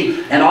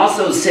penalty and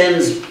also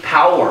sin's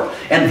power.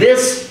 And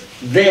this,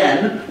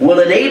 then, will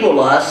enable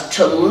us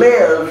to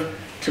live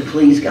to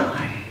please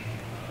God.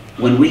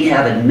 When we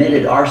have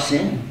admitted our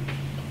sin.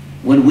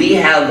 When we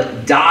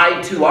have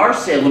died to our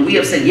sin, when we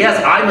have said,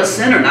 yes, I'm a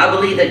sinner, and I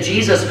believe that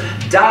Jesus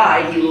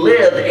died, He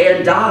lived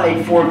and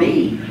died for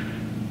me.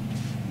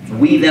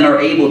 We then are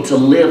able to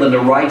live unto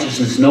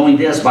righteousness, knowing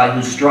this, by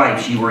whose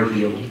stripes you were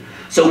healed.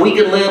 So we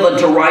can live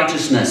unto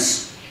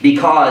righteousness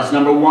because,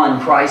 number one,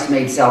 Christ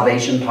made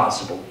salvation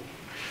possible.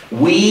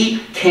 We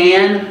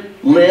can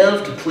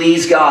live to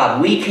please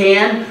God. We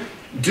can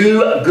do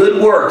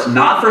good works,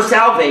 not for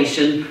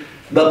salvation,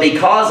 but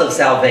because of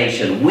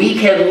salvation. We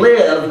can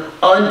live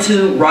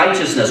unto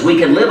righteousness. We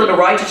can live unto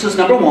righteousness,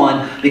 number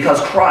one,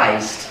 because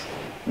Christ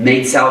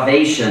made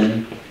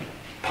salvation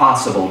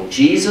possible.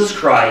 Jesus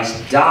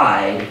Christ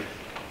died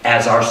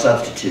as our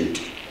substitute.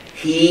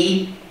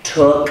 He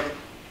took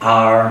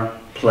our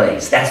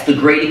place. That's the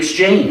great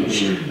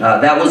exchange.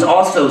 That was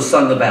also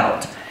sung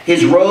about.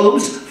 His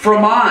robes for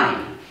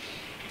mine.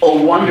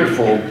 Oh,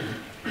 wonderful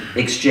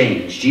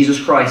exchange. Jesus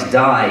Christ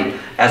died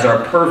as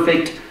our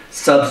perfect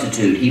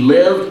substitute. He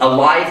lived a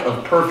life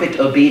of perfect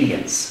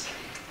obedience.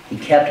 He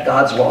kept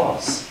God's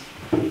laws.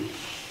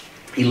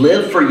 He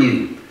lived for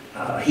you.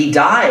 He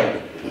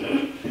died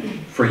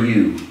for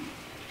you.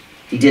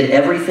 He did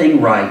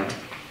everything right.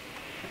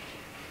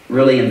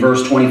 Really, in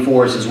verse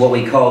 24, this is what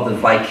we call the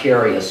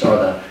vicarious, or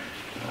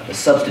the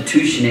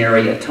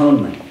substitutionary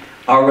atonement.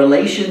 Our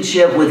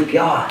relationship with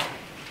God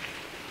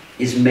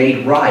is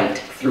made right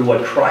through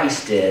what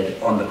Christ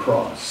did on the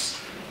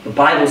cross. The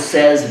Bible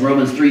says in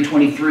Romans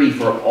 3:23,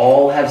 for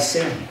all have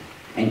sinned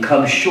and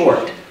come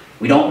short.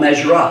 We don't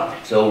measure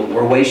up, so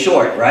we're way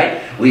short,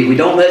 right? We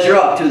don't measure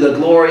up to the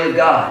glory of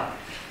God.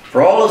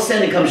 For all have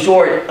sinned and come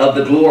short of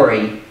the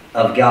glory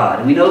of God.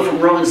 And we know from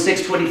Romans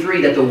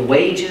 6:23 that the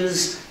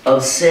wages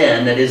of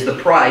sin, that is the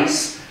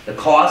price, the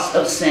cost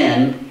of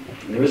sin,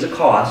 there is a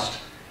cost,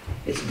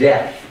 it's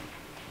death.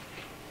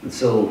 And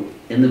so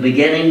in the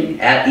beginning,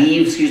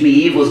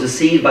 Eve was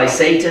deceived by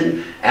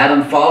Satan.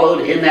 Adam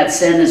followed in that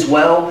sin as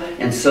well.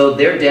 And so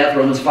their death,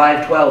 Romans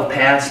 5:12,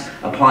 passed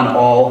upon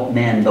all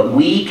men. But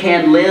we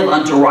can live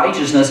unto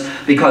righteousness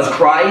because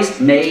Christ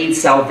made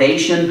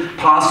salvation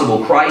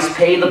possible. Christ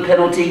paid the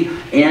penalty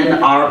in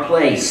our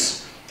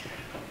place.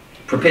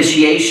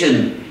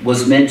 Propitiation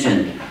was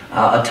mentioned.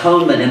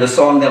 Atonement in the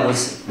song that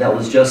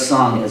was just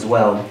sung as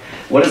well.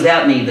 What does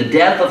that mean? The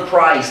death of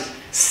Christ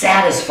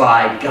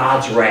satisfied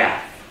God's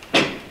wrath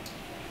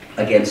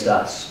against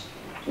us.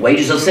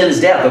 Wages of sin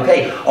is death.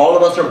 Okay, all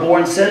of us are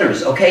born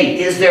sinners. Okay,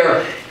 is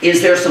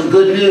there some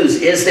good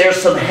news? Is there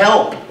some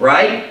help,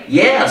 right?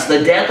 Yes,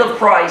 the death of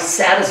Christ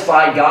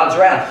satisfied God's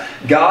wrath.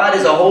 God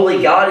is a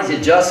holy God. He's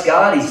a just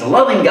God. He's a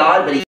loving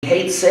God, but He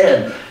hates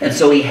sin. And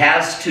so He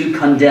has to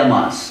condemn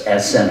us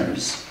as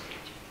sinners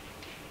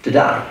to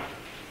die.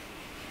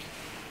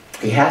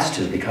 He has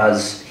to,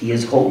 because He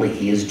is holy,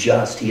 He is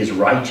just, He is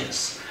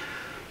righteous.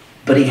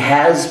 But He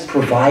has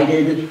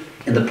provided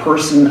in the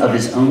person of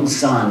His own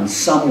Son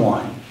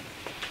someone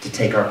to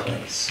take our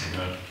place.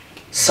 Amen.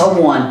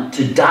 Someone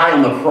to die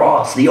on the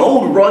cross, the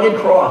old rugged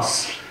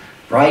cross,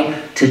 right?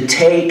 To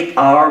take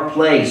our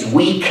place.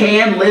 We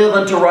can live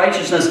unto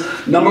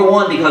righteousness, number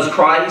one, because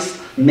Christ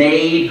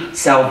made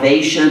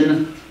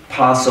salvation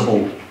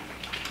possible.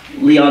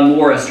 Leon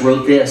Morris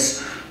wrote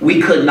this: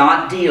 we could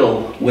not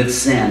deal with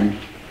sin.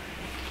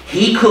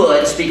 He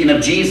could, speaking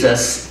of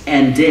Jesus,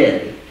 and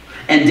did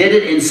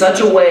it in such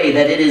a way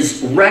that it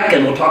is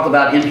reckoned, we'll talk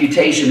about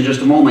imputation in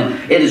just a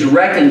moment, it is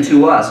reckoned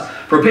to us.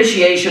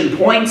 Propitiation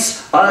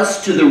points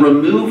us to the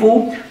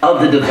removal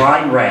of the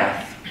divine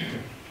wrath.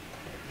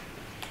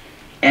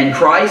 And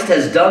Christ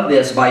has done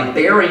this by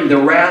bearing the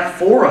wrath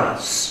for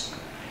us.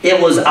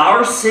 It was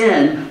our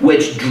sin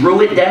which drew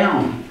it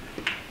down.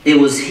 It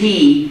was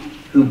He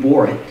who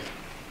bore it.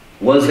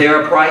 Was there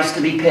a price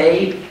to be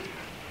paid?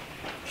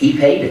 He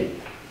paid it.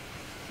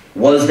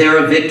 Was there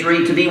a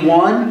victory to be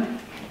won?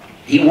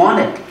 He won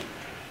it.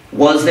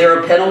 Was there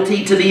a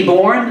penalty to be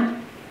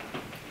borne?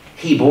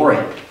 He bore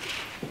it.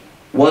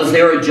 Was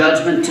there a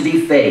judgment to be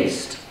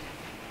faced?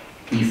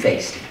 He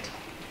faced it.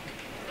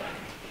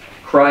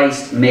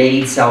 Christ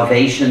made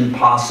salvation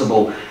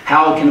possible.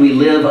 How can we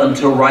live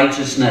unto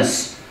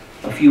righteousness?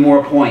 A few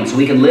more points.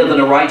 We can live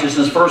unto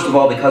righteousness, first of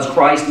all, because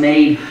Christ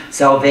made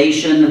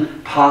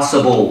salvation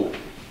possible.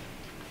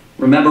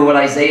 Remember what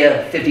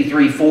Isaiah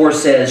 53:4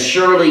 says,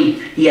 surely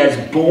He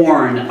has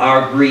borne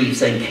our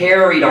griefs and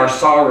carried our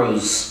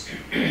sorrows.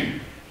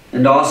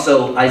 And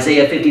also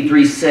Isaiah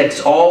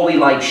 53:6, all we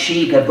like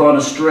sheep have gone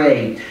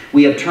astray.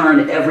 We have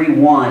turned every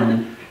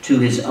one to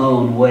his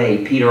own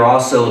way. Peter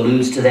also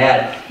alludes to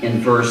that in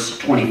verse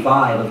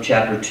 25 of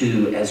chapter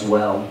 2 as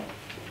well.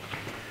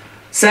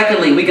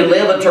 Secondly, we can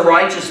live unto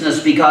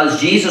righteousness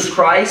because Jesus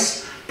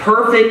Christ's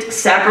perfect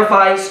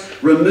sacrifice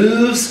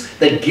removes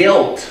the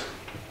guilt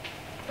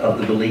of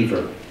the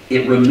believer.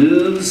 It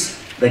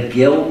removes the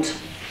guilt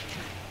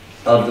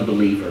of the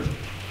believer.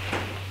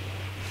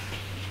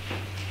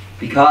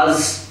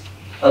 Because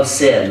of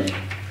sin,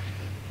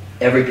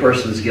 every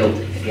person is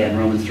guilty. Again,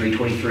 Romans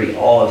 3:23,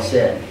 all have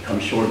sinned, come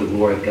short of the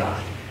glory of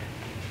God.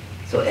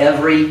 So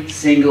every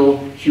single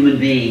human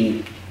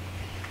being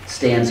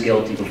stands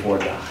guilty before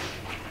God.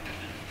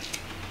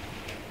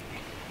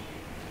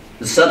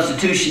 The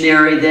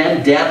substitutionary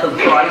then death of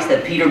Christ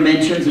that Peter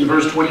mentions in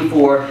verse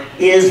 24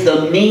 is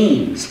the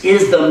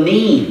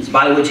means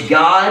by which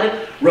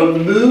God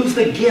removes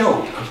the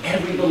guilt of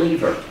every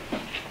believer.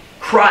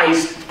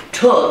 Christ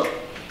took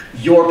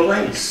your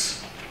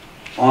place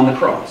on the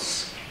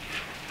cross.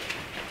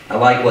 I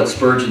like what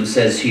Spurgeon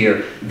says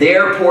here.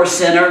 There, poor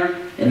sinner,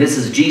 and this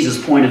is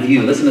Jesus' point of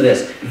view. Listen to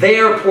this.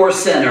 There, poor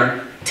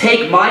sinner,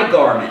 take my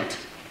garment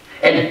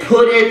and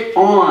put it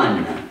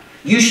on.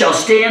 You shall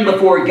stand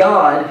before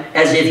God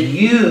as if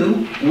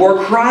you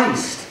were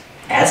Christ.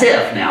 As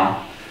if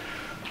now.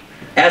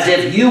 As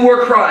if you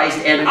were Christ,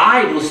 and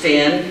I will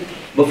stand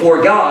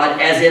before God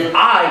as if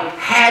I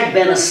had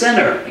been a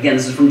sinner. Again,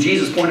 this is from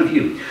Jesus' point of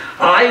view.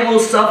 I will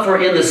suffer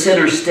in the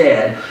sinner's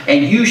stead,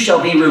 and you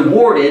shall be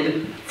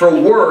rewarded for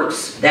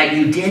works that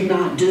you did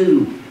not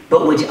do.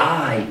 but which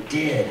I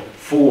did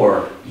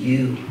for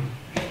you.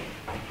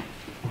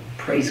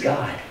 Praise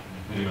God.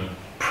 Amen.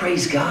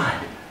 Praise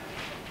God.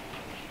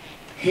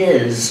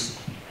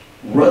 His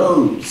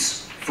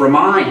robes for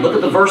mine. Look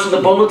at the verse in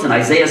the bulletin,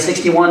 Isaiah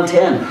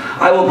 61:10.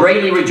 I will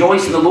greatly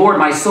rejoice in the Lord.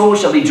 My soul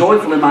shall be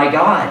joyful in my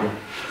God.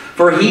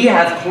 For he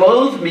hath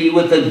clothed me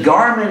with the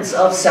garments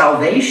of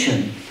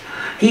salvation.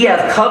 He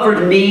hath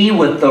covered me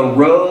with the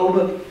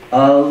robe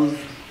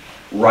of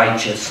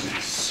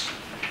righteousness.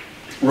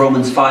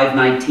 Romans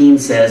 5:19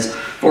 says,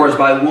 for as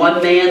by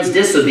one man's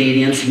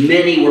disobedience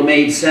many were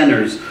made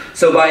sinners,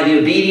 so by the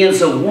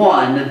obedience of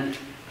one,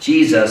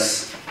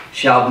 Jesus,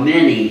 shall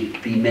many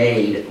be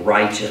made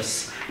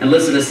righteous. And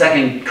listen to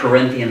 2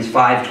 Corinthians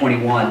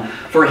 5:21.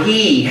 For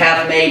he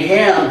hath made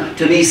him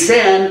to be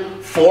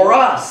sin for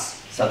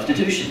us.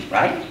 Substitution,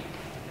 right?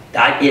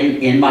 Died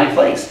in my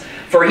place.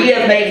 For he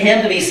hath made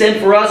him to be sin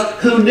for us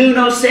who knew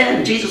no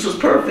sin. Jesus was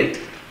perfect.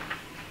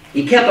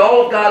 He kept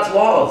all of God's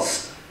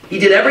laws. He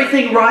did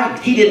everything right.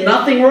 He did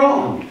nothing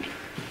wrong.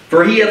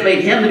 For he hath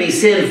made him to be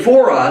sin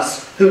for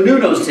us who knew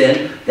no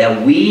sin,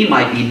 that we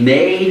might be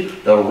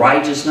made the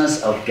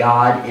righteousness of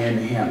God in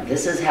him.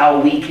 This is how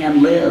we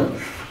can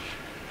live.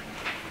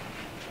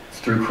 It's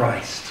through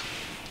Christ,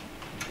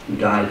 who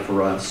died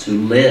for us, who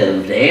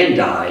lived and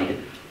died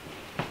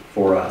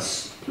for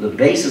us. The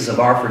basis of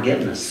our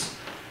forgiveness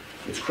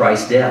is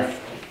Christ's death.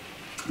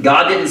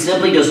 God didn't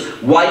simply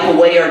just wipe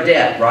away our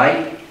debt,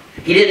 right?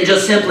 He didn't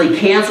just simply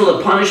cancel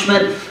the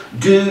punishment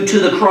due to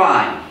the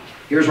crime.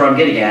 Here's where I'm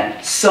getting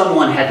at.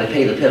 Someone had to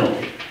pay the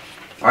penalty.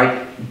 All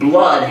right?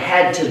 Blood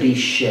had to be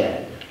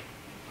shed.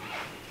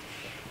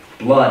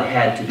 Blood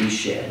had to be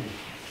shed.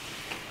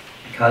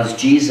 Because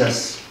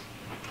Jesus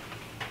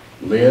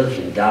lived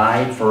and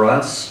died for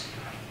us,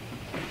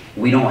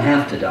 we don't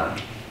have to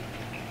die.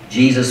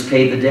 Jesus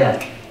paid the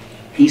debt.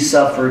 He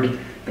suffered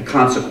the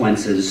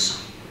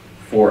consequences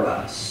for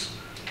us.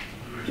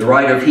 The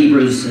writer of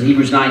Hebrews, in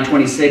Hebrews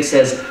 9:26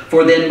 says,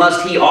 for then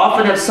must he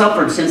often have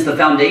suffered since the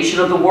foundation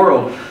of the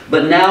world.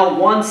 But now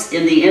once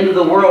in the end of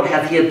the world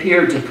hath he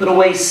appeared to put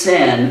away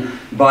sin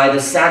by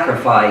the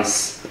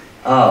sacrifice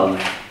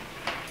of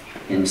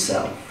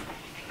himself.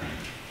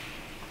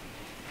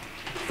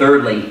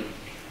 Thirdly,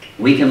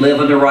 we can live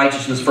under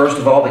righteousness, first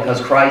of all,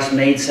 because Christ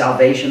made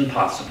salvation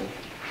possible.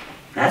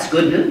 That's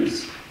good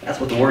news. That's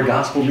what the word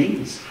gospel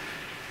means.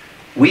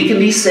 We can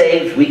be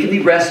saved, we can be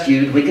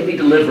rescued, we can be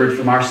delivered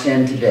from our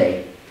sin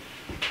today.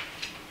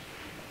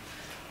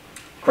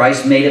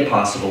 Christ made it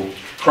possible.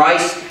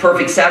 Christ's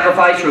perfect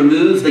sacrifice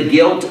removes the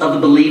guilt of the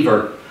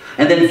believer.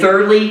 And then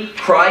thirdly,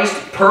 Christ's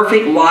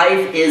perfect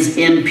life is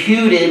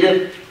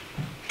imputed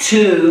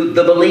to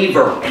the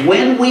believer.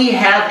 When we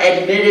have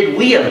admitted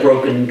we have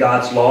broken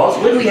God's laws,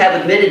 when we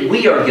have admitted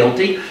we are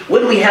guilty,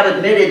 when we have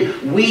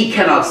admitted we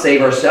cannot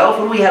save ourselves,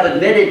 when we have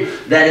admitted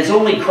that it's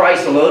only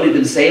Christ alone who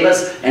can save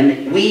us,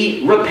 and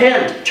we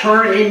repent,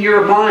 turn in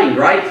your mind,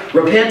 right?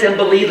 Repent and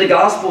believe the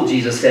gospel,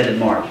 Jesus said in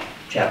Mark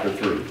chapter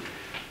 3.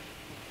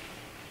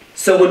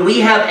 So when we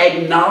have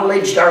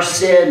acknowledged our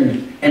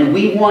sin and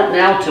we want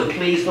now to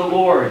please the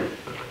Lord,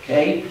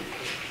 okay,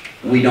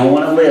 we don't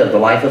want to live the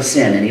life of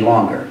sin any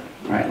longer.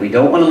 Right? We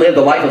don't want to live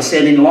the life of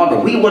sin any longer.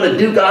 We want to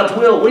do God's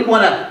will. We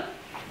want to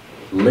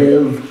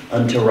live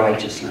unto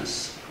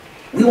righteousness.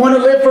 We want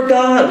to live for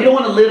God. We don't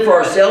want to live for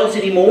ourselves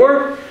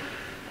anymore.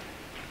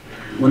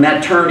 When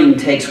that turning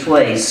takes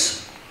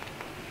place,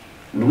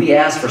 when we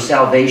ask for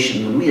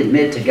salvation, when we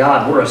admit to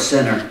God we're a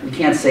sinner, we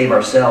can't save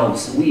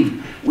ourselves,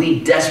 we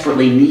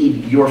desperately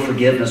need your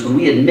forgiveness. When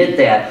we admit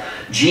that,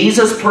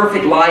 Jesus'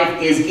 perfect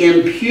life is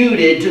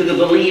imputed to the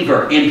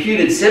believer.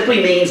 Imputed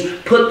simply means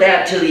put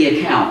that to the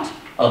account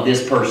of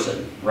this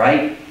person,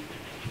 right?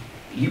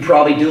 You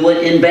probably do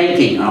it in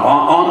banking,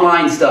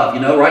 online stuff, you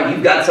know, right?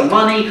 You've got some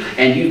money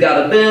and you've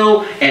got a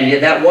bill and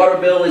that water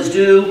bill is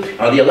due,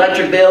 or the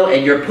electric bill,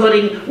 and you're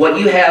putting what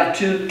you have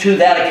to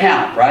that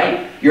account,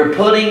 right? You're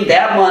putting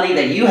that money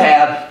that you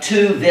have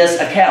to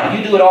this account.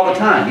 You do it all the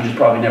time. You just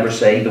probably never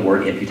say the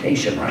word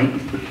imputation, right?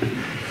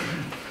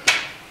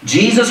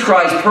 Jesus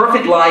Christ's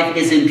perfect life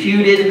is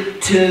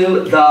imputed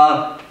to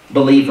the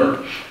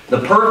believer. The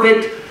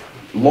perfect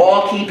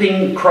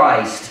law-keeping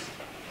Christ,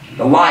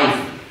 the life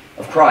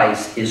of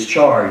Christ, is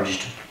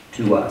charged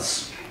to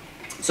us.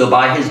 So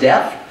by his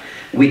death,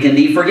 we can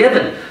be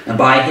forgiven. And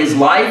by his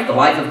life, the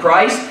life of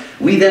Christ,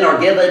 we then are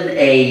given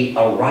a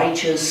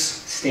righteous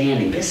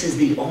standing. This is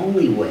the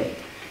only way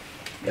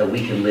that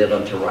we can live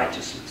unto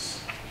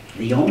righteousness.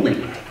 The only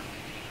way.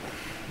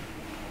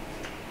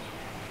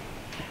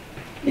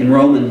 In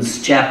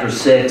Romans chapter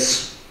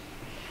 6,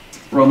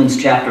 you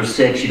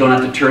don't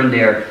have to turn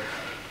there.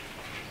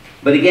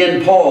 But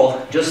again,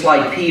 Paul, just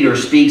like Peter,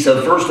 speaks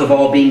of, first of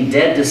all, being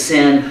dead to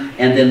sin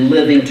and then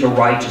living to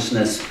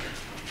righteousness.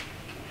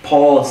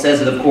 Paul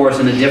says it, of course,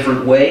 in a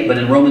different way, but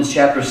in Romans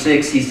chapter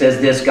 6, he says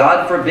this,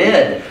 God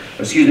forbid,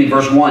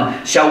 verse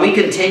 1, shall we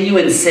continue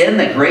in sin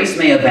that grace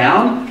may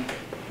abound?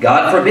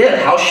 God forbid.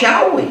 How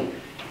shall we,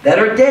 that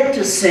are dead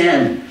to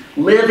sin,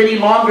 live any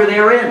longer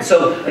therein.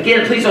 So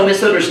again, please don't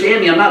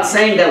misunderstand me. I'm not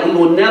saying that we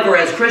will never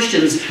as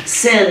Christians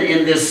sin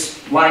in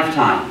this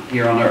lifetime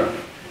here on earth.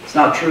 It's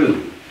not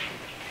true.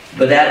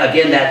 But that,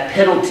 again, that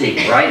penalty,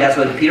 right? That's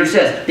what Peter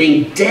says.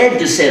 Being dead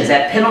to sins,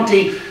 that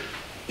penalty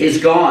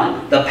is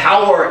gone. The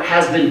power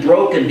has been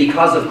broken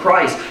because of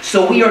Christ.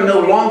 So we are no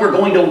longer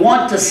going to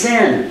want to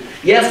sin.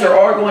 Yes, there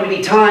are going to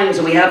be times,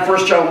 and we have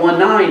 1 John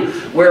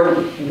 1:9,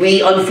 where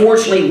we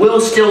unfortunately will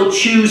still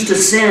choose to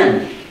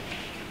sin.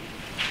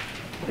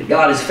 But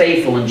God is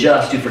faithful and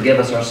just to forgive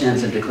us our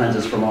sins and to cleanse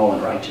us from all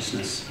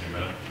unrighteousness.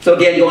 Amen. So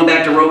again, going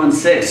back to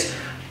Romans 6,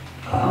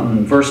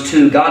 verse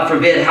 2, God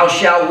forbid, how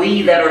shall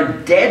we that are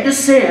dead to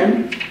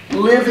sin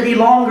live any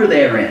longer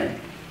therein?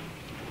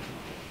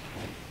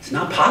 It's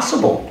not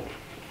possible.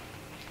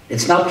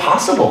 It's not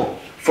possible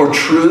for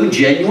true,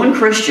 genuine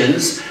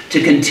Christians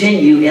to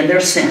continue in their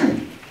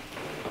sin.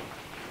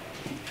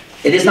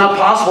 It is not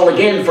possible,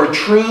 again, for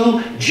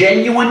true,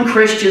 genuine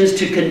Christians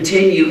to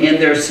continue in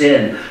their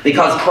sin,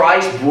 because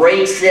Christ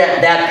breaks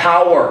that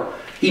power.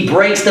 He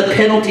breaks the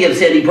penalty of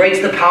sin. He breaks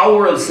the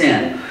power of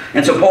sin.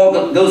 And so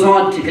Paul goes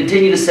on to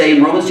continue to say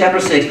in Romans chapter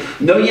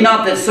 6, know ye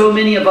not that so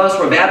many of us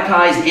were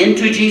baptized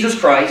into Jesus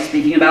Christ,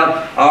 speaking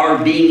about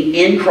our being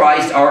in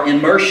Christ, our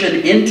immersion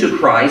into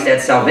Christ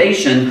at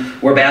salvation,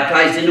 were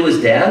baptized into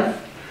his death?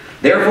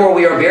 Therefore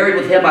we are buried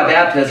with him by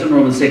baptism,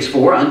 Romans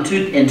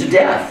 6:4, into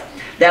death.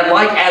 That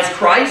like as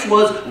Christ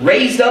was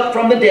raised up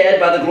from the dead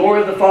by the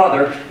glory of the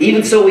Father,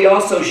 even so we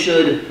also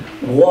should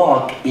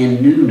walk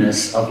in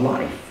newness of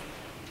life.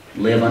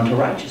 Live unto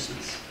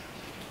righteousness.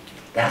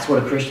 That's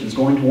what a Christian is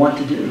going to want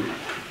to do.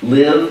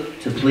 Live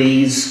to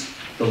please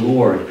the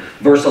Lord.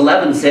 Verse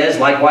 11 says,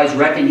 likewise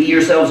reckon ye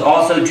yourselves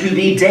also to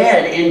be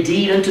dead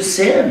indeed unto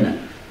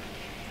sin,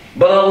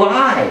 but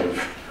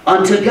alive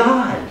unto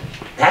God.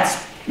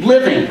 That's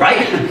living,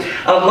 right?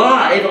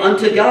 Alive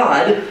unto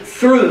God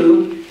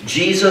through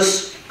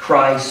Jesus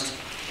Christ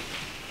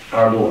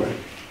our Lord.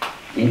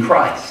 In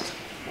Christ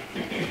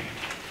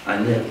I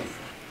live.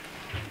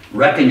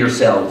 Reckon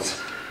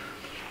yourselves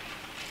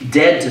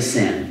dead to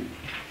sin,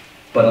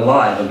 but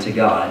alive unto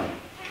God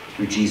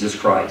through Jesus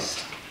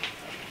Christ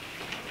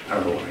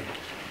our Lord.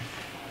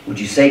 Would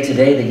you say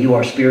today that you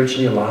are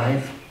spiritually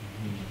alive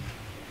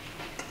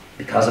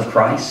because of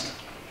Christ?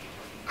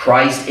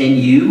 Christ in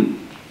you?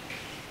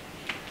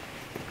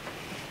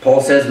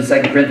 Paul says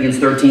in 2 Corinthians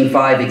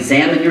 13:5,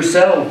 examine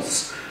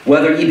yourselves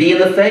whether ye be in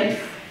the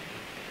faith.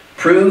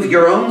 Prove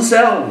your own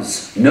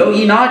selves. Know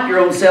ye not your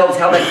own selves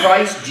how that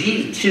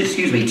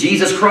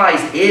Jesus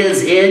Christ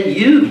is in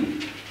you?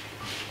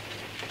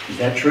 Is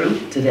that true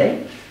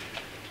today?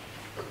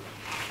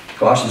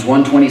 Colossians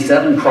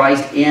 1:27,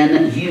 Christ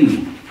in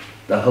you,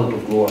 the hope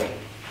of glory.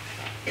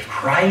 If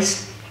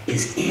Christ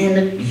is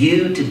in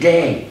you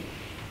today,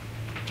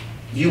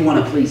 you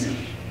want to please him.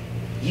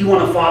 You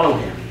want to follow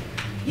him.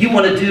 You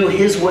want to do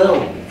his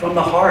will from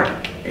the heart.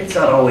 It's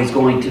not always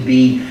going to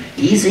be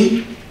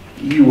easy.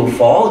 You will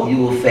fall. You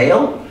will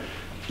fail.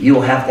 You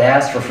will have to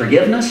ask for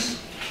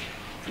forgiveness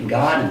from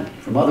God and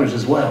from others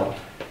as well.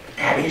 But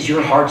that is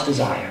your heart's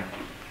desire.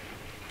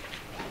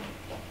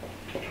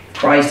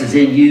 Christ is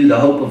in you. The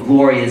hope of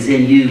glory is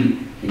in you.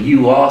 And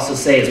you will also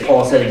say, as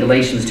Paul said in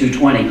Galatians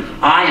 2:20,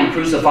 I am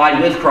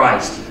crucified with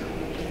Christ.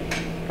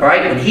 All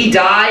right? When he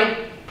died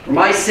for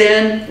my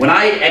sin, when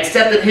I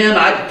accepted him,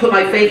 I put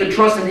my faith and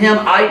trust in him,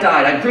 I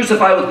died. I'm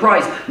crucified with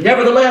Christ.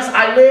 Nevertheless,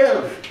 I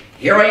live.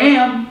 Here I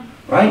am.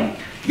 Right?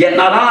 Yet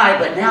not I,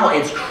 but now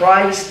it's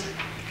Christ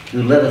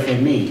who liveth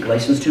in me.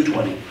 Galatians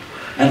 2:20.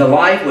 And the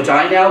life which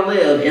I now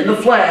live in the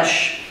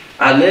flesh,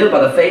 I live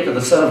by the faith of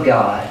the Son of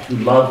God, who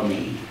loved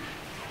me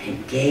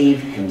and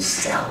gave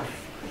himself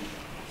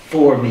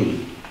for me.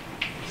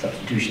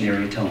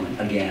 Substitutionary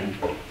atonement. Again,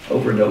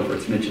 over and over,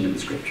 it's mentioned in the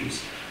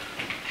Scriptures.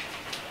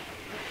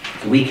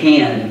 So we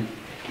can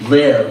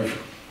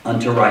live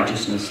unto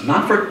righteousness.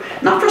 Not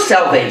for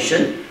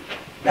salvation.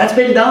 That's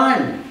been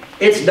done.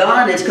 It's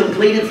done. It's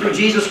completed through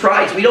Jesus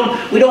Christ. We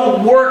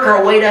don't work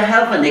our way to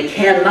heaven. It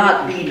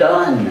cannot be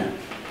done.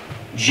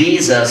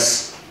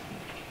 Jesus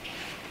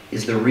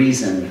is the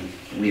reason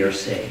we are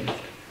saved.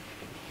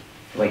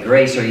 By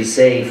grace are you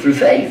saved through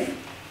faith,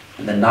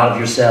 and then not of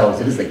yourselves.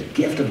 It is the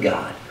gift of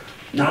God,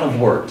 not of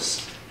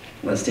works,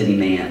 lest any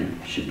man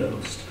should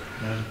boast.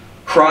 Amen.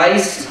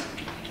 Christ,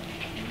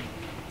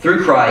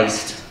 through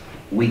Christ,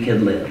 we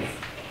can live.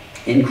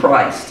 In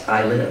Christ,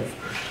 I live.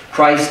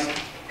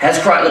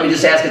 Let me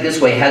just ask it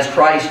this way. Has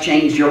Christ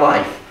changed your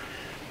life?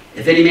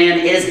 If any man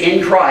is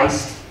in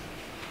Christ,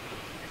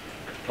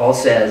 Paul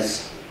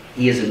says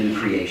he is a new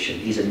creation.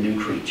 He's a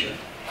new creature.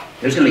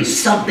 There's going to be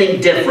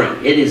something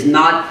different. It is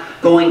not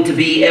going to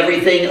be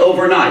everything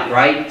overnight,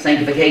 right?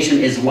 Sanctification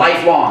is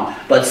lifelong.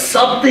 But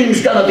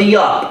something's going to be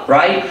up,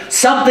 right?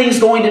 Something's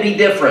going to be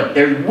different.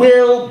 There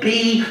will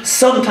be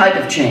some type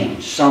of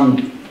change.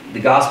 The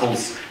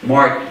Gospels,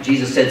 Mark,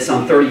 Jesus said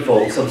some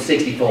 30-fold, some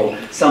 60-fold,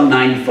 some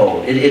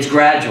 90-fold. It's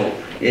gradual.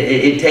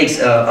 It takes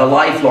a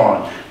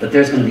lifelong. But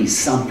there's going to be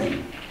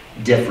something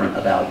different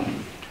about you.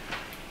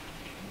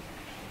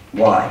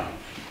 Why?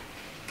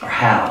 Or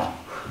how?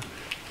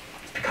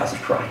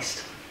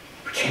 Christ.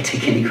 We can't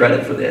take any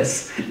credit for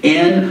this.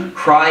 In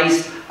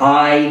Christ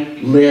I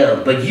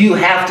live. But you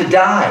have to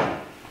die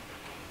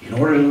in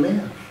order to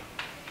live.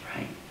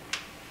 Right?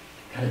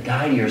 You've got to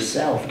die to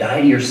yourself,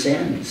 die to your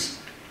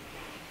sins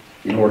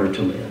in order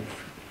to live.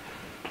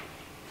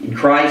 In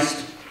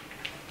Christ,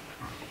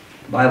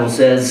 the Bible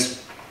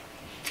says,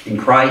 in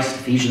Christ,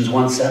 Ephesians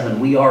 1:7,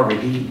 we are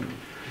redeemed.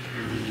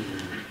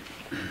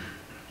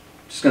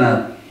 Just going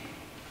to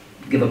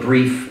give a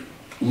brief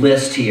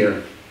list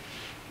here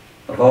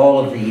of all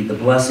of the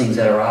blessings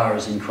that are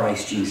ours in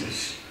Christ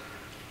Jesus.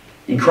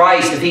 In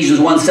Christ, Ephesians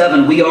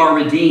 1:7, we are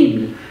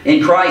redeemed.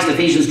 In Christ,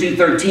 Ephesians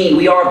 2:13,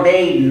 we are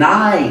made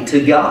nigh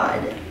to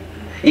God.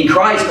 In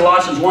Christ,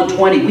 Colossians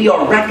 1:20, we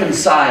are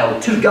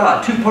reconciled to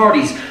God, two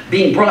parties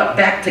being brought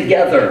back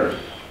together.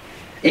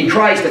 In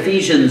Christ,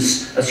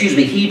 Hebrews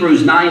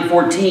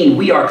 9:14,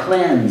 we are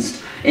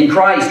cleansed. In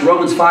Christ,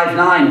 Romans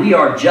 5:9, we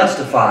are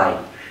justified.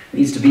 It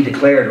needs to be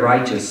declared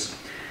righteous.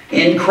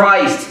 In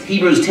Christ,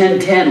 Hebrews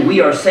 10:10, we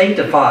are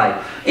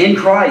sanctified. In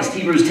Christ,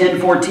 Hebrews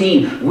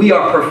 10:14, we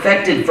are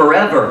perfected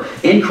forever.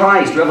 In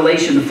Christ,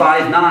 Revelation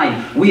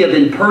 5:9, we have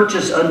been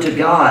purchased unto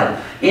God.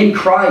 In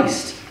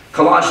Christ,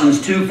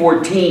 Colossians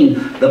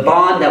 2:14, the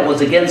bond that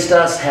was against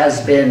us has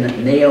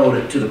been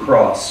nailed to the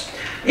cross.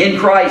 In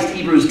Christ,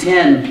 Hebrews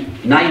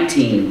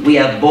 10:19, we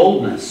have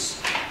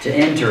boldness to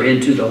enter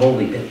into the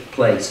holy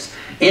place.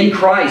 In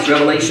Christ,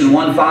 Revelation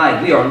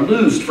 1:5, we are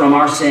loosed from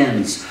our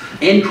sins.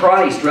 In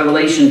Christ,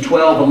 Revelation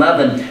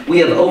 12:11, we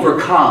have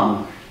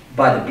overcome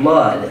by the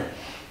blood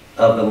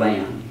of the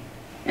Lamb.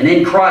 And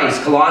in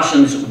Christ,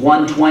 Colossians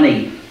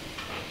 1:20,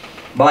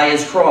 by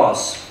His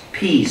cross,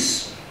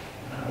 peace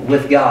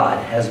with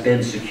God has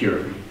been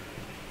secured.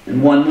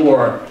 And one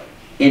more,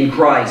 in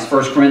Christ,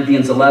 1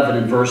 Corinthians 11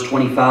 and verse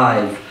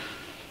 25,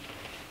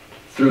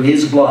 through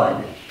His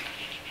blood,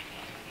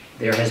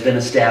 there has been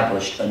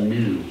established a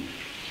new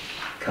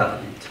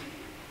covenant.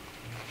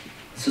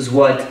 This is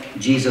what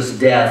Jesus'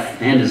 death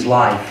and His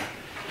life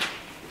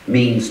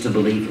means to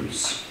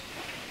believers.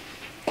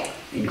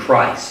 In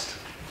Christ,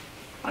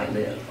 I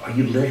live. Are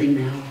you living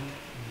now?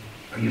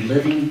 Are you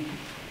living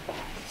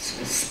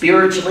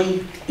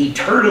spiritually,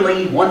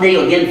 eternally? One day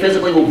again,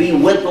 physically, we'll be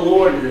with the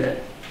Lord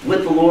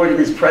in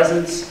His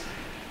presence.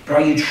 But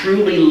are you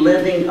truly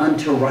living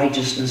unto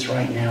righteousness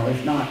right now?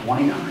 If not,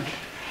 why not?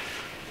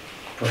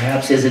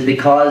 Perhaps is it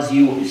because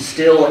you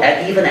still,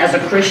 even as a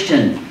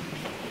Christian,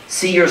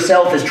 see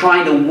yourself as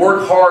trying to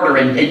work harder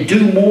and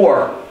do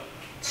more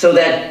so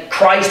that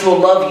Christ will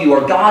love you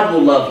or God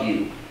will love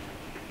you.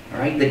 All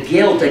right? The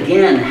guilt,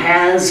 again,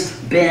 has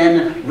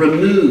been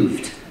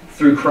removed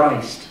through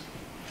Christ.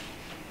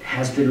 It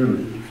has been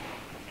removed.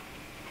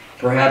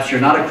 Perhaps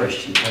you're not a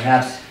Christian.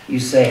 Perhaps you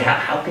say,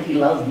 how could He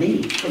love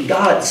me? For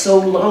God so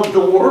loved the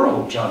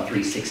world, John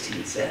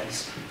 3:16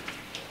 says.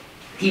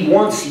 He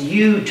wants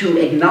you to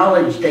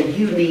acknowledge that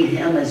you need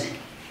Him as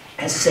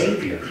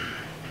Savior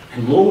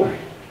and Lord.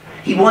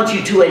 He wants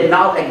you to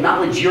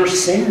acknowledge your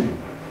sin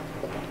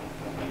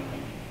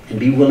and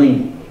be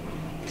willing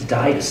to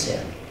die to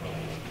sin,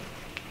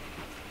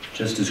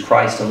 just as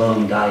Christ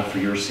alone died for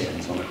your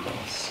sins on the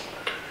cross.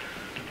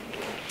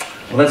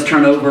 Well, let's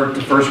turn over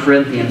to 1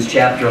 Corinthians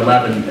chapter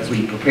 11 as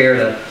we prepare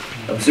to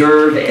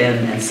observe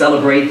and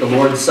celebrate the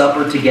Lord's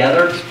Supper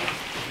together.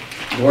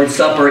 The Lord's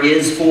Supper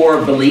is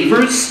for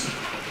believers.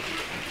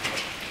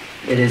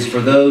 It is for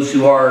those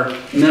who are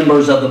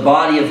members of the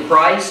body of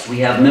Christ. We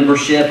have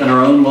membership in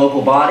our own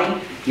local body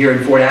here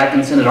in Fort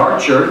Atkinson at our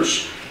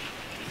church.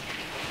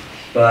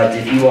 But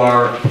if you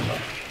are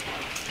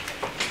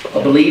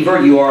a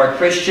believer, you are a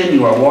Christian,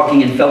 you are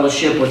walking in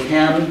fellowship with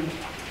Him,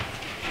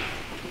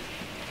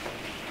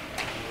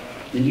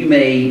 then you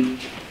may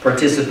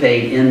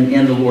participate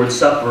in the Lord's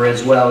Supper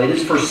as well. It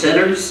is for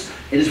sinners.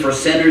 It is for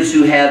sinners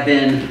who have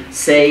been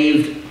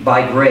saved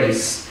by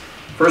grace.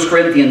 1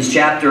 Corinthians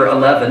chapter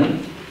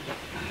 11.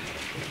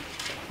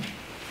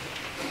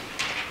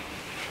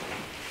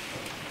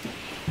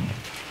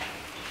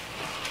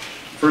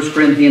 1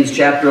 Corinthians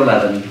chapter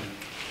 11.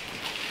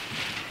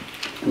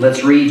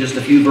 Let's read just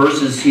a few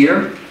verses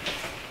here.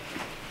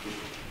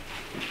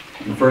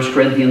 In 1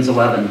 Corinthians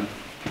 11.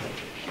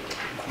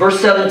 Verse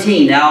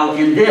 17, now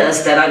in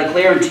this that I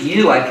declare unto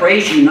you, I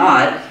praise you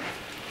not,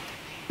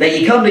 that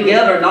ye come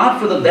together not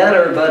for the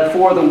better, but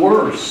for the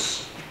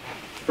worse.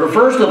 For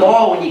first of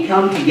all, when ye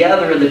come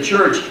together in the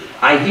church,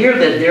 I hear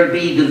that there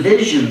be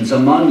divisions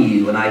among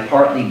you, and I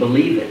partly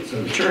believe it.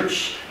 So the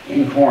church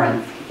in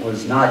Corinth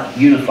was not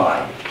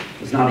unified.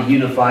 It was not a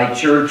unified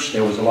church.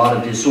 There was a lot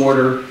of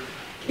disorder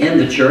in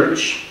the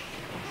church.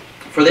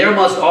 For there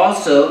must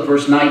also,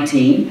 verse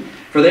 19,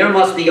 for there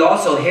must be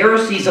also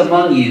heresies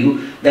among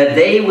you, that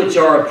they which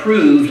are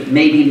approved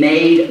may be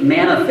made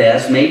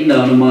manifest, made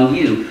known among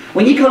you.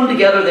 When ye come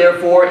together,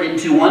 therefore,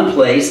 into one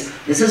place,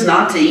 this is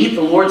not to eat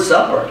the Lord's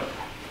Supper.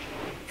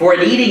 For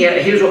in eating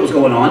it, here's what was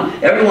going on.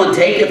 Everyone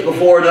taketh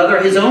before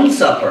another his own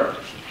supper.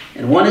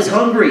 And one is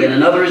hungry and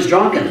another is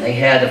drunken. They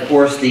had, of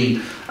course, the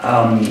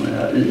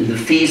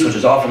feast, which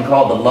is often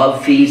called the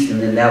love feast,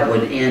 and then that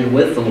would end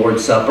with the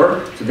Lord's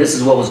Supper. So this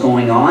is what was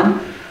going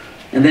on.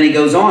 And then he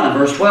goes on in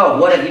verse 12,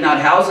 what, have ye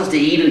not houses to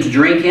eat and to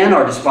drink in,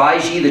 or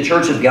despise ye the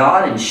church of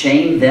God, and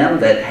shame them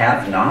that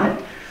have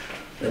not?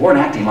 They weren't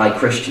acting like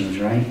Christians,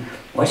 right?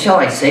 What shall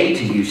I say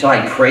to you? Shall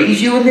I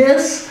praise you in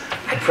this?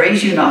 I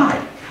praise you not.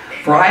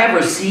 For I have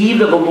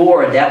received of the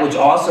Lord that which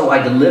also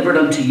I delivered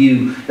unto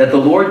you, that the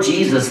Lord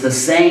Jesus, the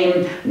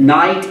same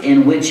night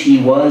in which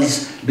he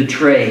was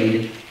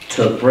betrayed,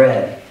 took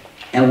bread.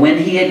 And when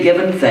he had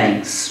given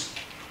thanks,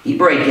 he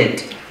brake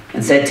it,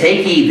 and said,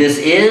 take ye, this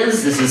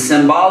is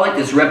symbolic,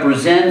 this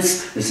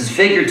represents, this is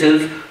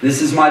figurative,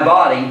 this is my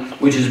body,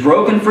 which is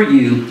broken for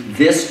you,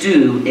 this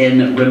do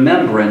in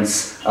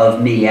remembrance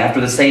of me. After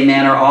the same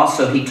manner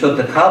also he took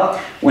the cup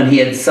when he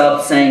had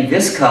supped, saying,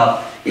 this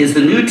cup is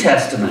the New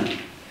Testament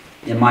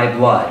in my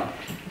blood.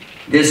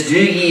 This do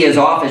ye as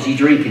oft as ye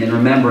drink it in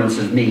remembrance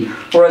of me.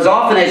 For as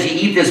often as ye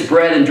eat this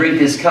bread and drink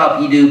this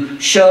cup, ye do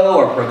show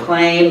or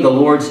proclaim the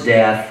Lord's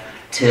death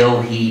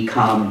till he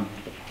come.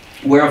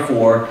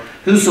 Wherefore,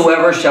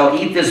 whosoever shall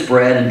eat this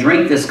bread and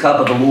drink this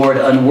cup of the Lord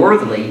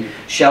unworthily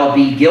shall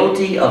be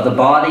guilty of the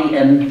body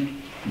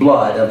and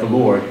blood of the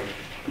Lord.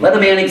 Let a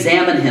man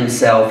examine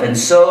himself, and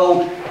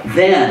so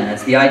then,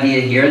 that's the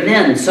idea here, and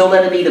then so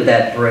let him eat of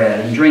that bread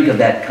and drink of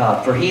that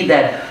cup. For he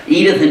that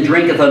eateth and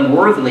drinketh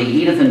unworthily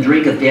eateth and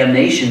drinketh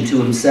damnation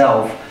to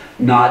himself,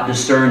 not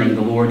discerning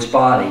the Lord's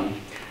body.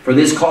 For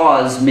this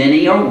cause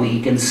many are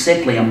weak and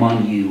sickly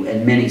among you,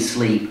 and many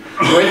sleep.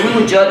 For if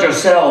we would judge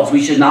ourselves,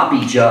 we should not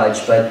be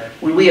judged. But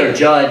when we are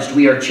judged,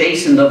 we are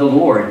chastened of the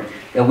Lord,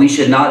 that we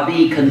should not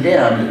be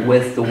condemned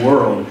with the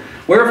world.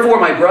 Wherefore,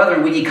 my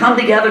brethren, when ye come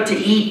together to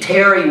eat,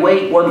 tarry,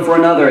 wait one for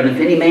another. And if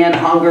any man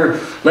hunger,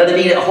 let him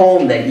eat at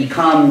home, that ye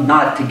come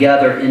not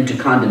together into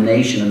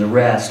condemnation. And the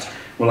rest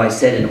will I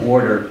set in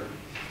order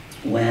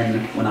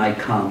when I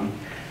come.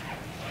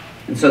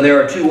 And so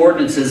there are two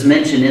ordinances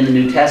mentioned in the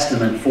New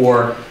Testament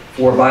for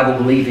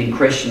Bible-believing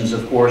Christians.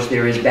 Of course,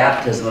 there is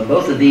baptism. And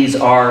both of these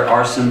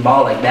are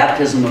symbolic.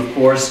 Baptism, of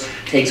course,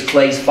 takes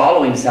place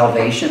following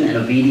salvation and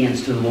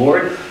obedience to the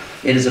Lord.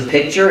 It is a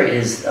picture, it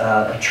is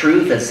a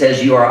truth that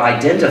says you are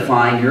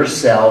identifying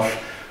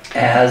yourself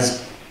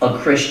as a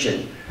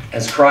Christian.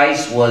 As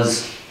Christ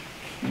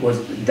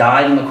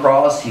died on the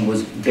cross, he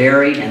was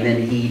buried, and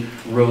then he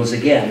rose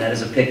again. That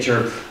is a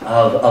picture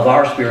of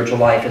our spiritual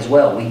life as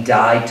well. We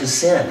died to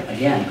sin.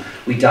 Again,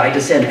 we died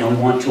to sin, and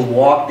we want to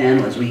walk then,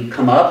 as we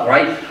come up,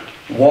 right?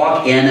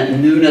 Walk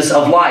in newness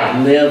of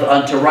life. Live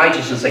unto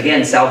righteousness.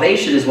 Again,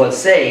 salvation is what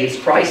saves.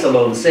 Christ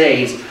alone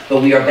saves.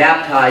 But we are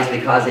baptized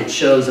because it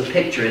shows a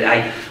picture.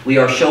 We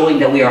are showing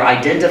that we are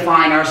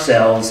identifying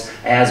ourselves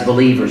as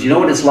believers. You know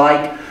what it's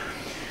like?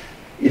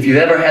 If you've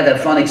ever had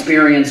that fun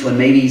experience when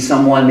maybe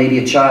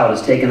a child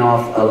has taken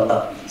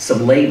off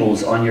some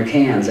labels on your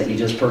cans that you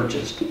just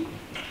purchased.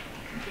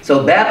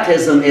 So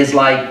baptism is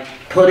like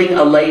putting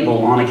a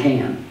label on a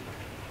can.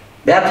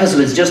 Baptism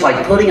is just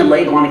like putting a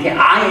label on a can.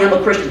 I am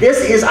a Christian.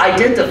 This is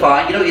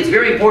identifying. You know, it's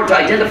very important to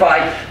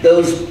identify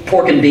those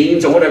pork and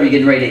beans or whatever you're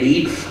getting ready to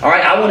eat. All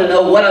right, I want to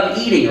know what I'm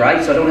eating,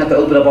 right? So I don't have to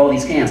open up all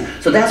these cans.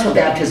 So that's what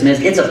baptism is.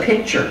 It's a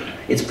picture.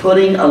 It's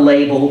putting a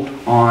label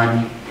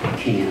on a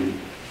can.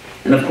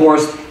 And of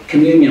course,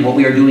 communion, what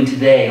we are doing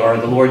today, or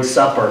the Lord's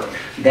Supper,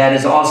 that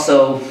is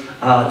also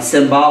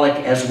symbolic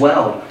as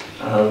well.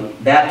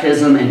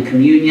 Baptism and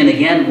communion,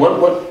 again, what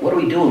are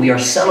we doing? We are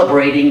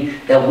celebrating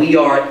that we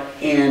are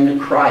in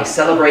Christ,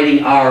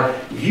 celebrating our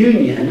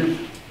union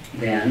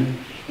then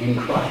in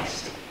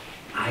Christ.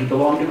 I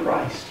belong to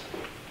Christ.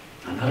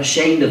 I'm not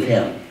ashamed of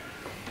him.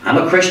 I'm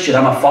a Christian.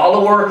 I'm a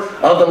follower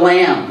of the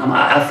Lamb.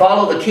 I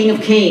follow the King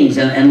of Kings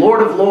and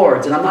Lord of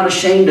Lords, and I'm not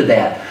ashamed of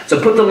that.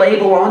 So put the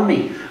label on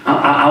me.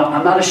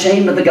 I'm not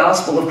ashamed of the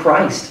gospel of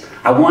Christ.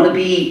 I want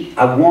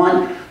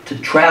to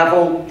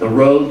travel the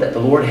road that the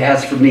Lord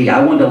has for me.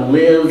 I want to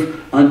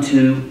live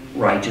unto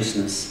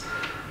righteousness.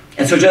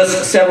 And so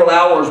just several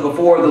hours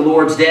before the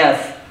Lord's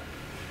death,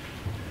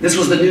 this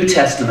was the New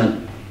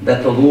Testament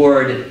that the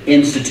Lord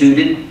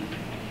instituted.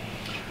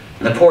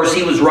 And of course,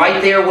 he was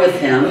right there with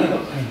him.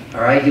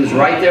 All right, he was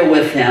right there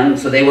with him.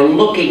 So they were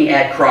looking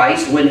at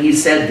Christ when he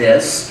said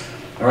this.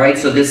 All right,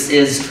 so this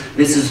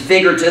is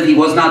figurative. He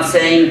was not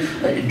saying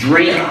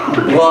drink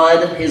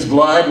blood, his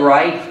blood,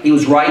 right? He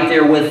was right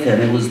there with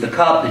him. It was the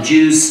cup, the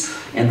juice,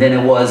 and then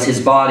it was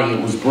his body.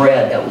 It was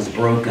bread that was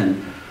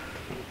broken.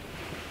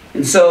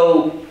 And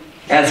so,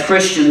 as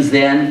Christians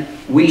then,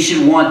 we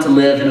should want to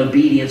live in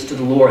obedience to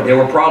the Lord. There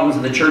were problems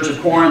in the church of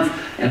Corinth,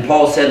 and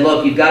Paul said,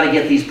 look, you've got to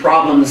get these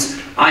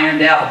problems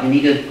ironed out. You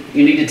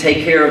need to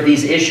take care of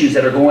these issues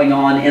that are going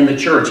on in the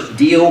church.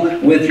 Deal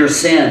with your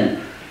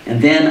sin,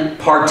 and then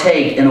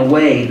partake in a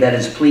way that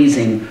is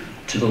pleasing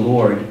to the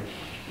Lord.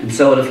 And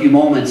so in a few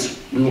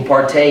moments, we will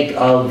partake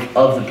of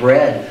the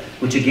bread,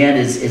 which again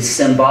is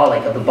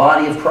symbolic of the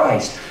body of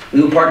Christ.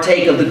 We will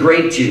partake of the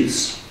grape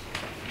juice,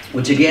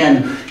 which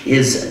again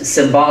is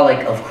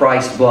symbolic of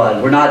Christ's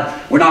blood. We're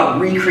not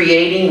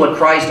recreating what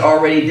Christ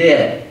already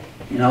did.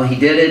 You know, he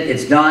did it,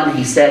 it's done,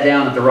 he sat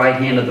down at the right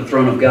hand of the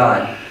throne of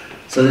God.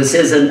 So this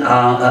isn't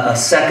a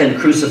second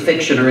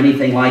crucifixion or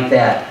anything like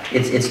that.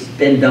 It's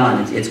been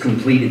done, it's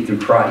completed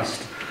through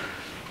Christ.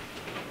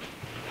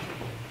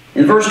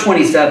 In verse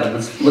 27,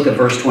 let's look at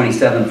verse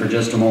 27 for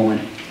just a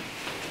moment.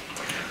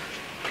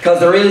 Because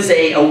there is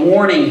a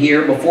warning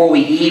here. Before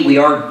we eat, we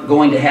are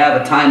going to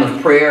have a time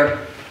of prayer,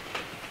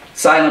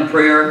 silent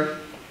prayer,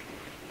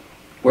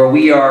 where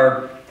we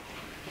are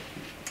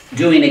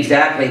doing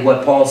exactly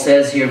what Paul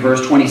says here in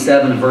verse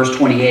 27 and verse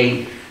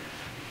 28.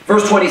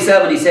 Verse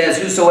 27, he says,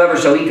 "Whosoever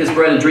shall eat this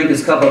bread and drink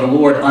this cup of the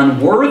Lord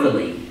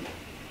unworthily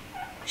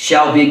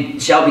shall be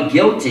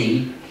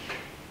guilty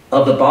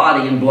of the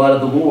body and blood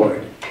of the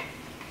Lord.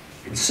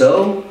 And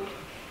so,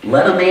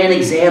 let a man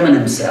examine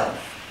himself."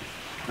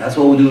 That's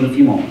what we'll do in a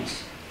few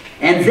moments.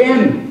 "And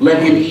then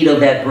let him eat of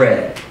that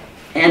bread.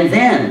 And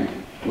then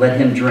let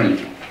him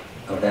drink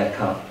of that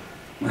cup."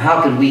 Well,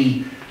 how can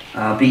we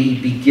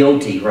be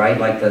guilty, right?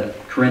 Like the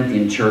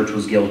Corinthian church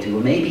was guilty.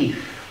 Well, maybe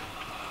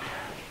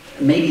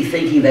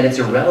thinking that it's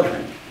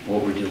irrelevant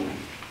what we're doing.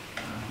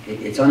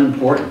 It's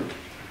unimportant.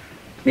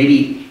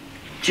 Maybe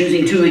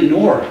choosing to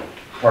ignore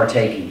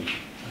partaking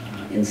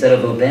instead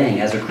of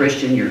obeying. As a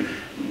Christian,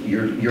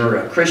 you're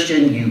a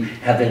Christian, you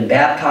have been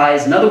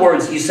baptized. In other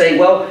words, you say,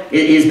 well,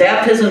 is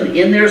baptism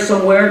in there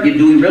somewhere?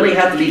 Do we really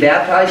have to be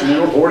baptized in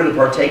order to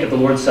partake of the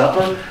Lord's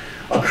Supper?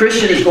 A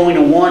Christian is going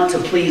to want to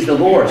please the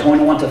Lord. Is going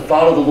to want to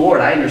follow the Lord.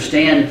 I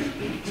understand,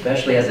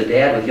 especially as a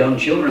dad with young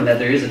children, that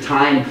there is a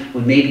time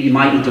when maybe you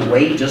might need to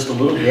wait just a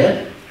little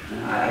bit.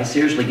 I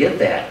seriously get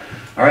that.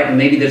 All right, and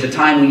maybe there's a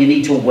time when you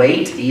need to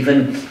wait,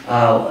 even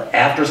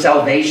after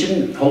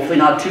salvation. Hopefully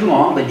not too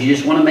long, but you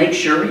just want to make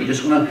sure. You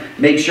just want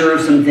to make sure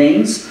of some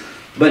things.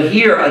 But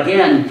here,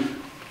 again,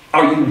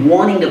 are you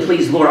wanting to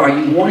please the Lord? Are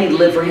you wanting to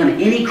live for Him?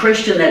 Any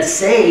Christian that's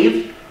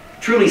saved,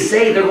 truly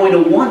saved, they're going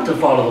to want to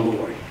follow the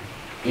Lord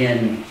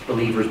in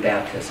believers'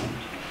 baptism.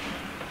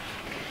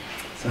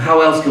 So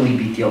how else can we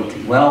be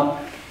guilty? Well,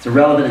 it's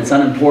irrelevant, it's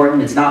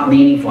unimportant, it's not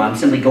meaningful. I'm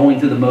simply going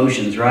through the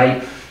motions,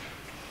 right?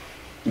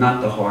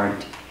 Not the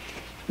heart.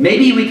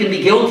 Maybe we can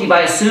be guilty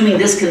by assuming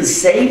this can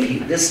save you.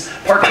 This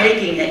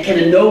partaking can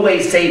in no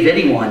way save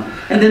anyone.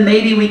 And then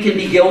maybe we can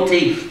be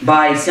guilty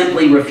by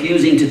simply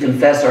refusing to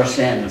confess our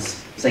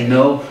sins. Saying,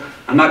 no,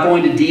 I'm not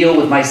going to deal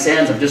with my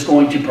sins. I'm just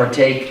going to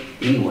partake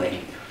anyway.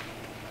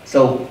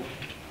 So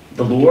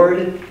the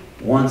Lord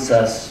wants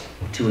us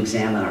to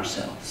examine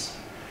ourselves.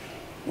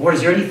 Lord,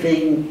 is there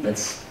anything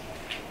that's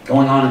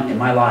going on in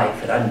my life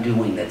that I'm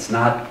doing that's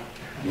not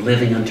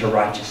living unto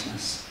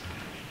righteousness?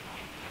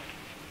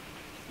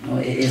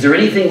 Is there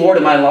anything, Lord,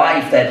 in my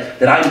life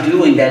that I'm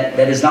doing that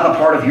is not a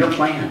part of your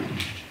plan?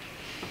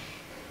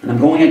 And I'm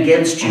going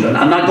against you. And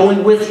I'm not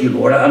going with you,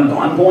 Lord. I'm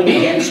going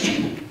against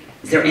you.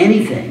 Is there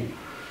anything?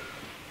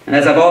 And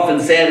as I've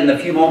often said, in the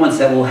few moments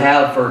that we'll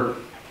have for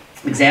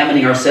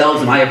examining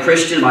ourselves, am I a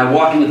Christian? Am I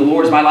walking with the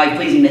Lord? Is my life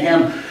pleasing to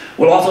Him?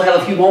 We'll also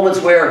have a few moments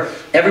where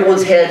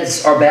everyone's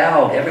heads are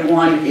bowed.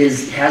 Everyone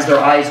has their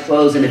eyes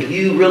closed. And if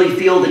you really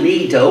feel the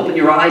need to open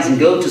your eyes and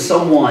go to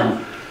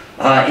someone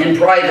in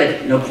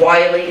private,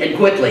 quietly and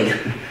quickly,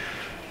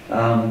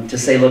 to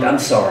say, look, I'm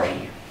sorry.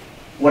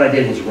 What I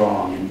did was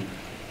wrong.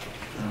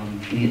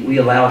 And we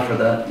allow for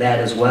that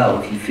as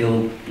well if you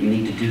feel you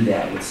need to do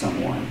that with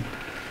someone.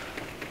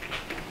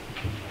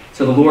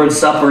 So the Lord's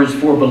Supper is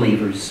for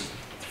believers.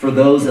 It's for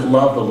those that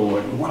love the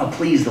Lord. We want to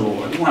please the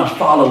Lord. We want to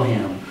follow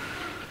Him.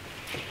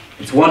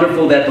 It's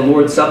wonderful that the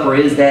Lord's Supper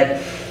is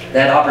that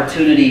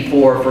opportunity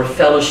for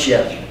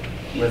fellowship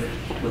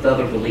with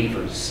other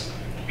believers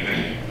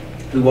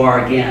who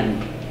are,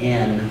 again,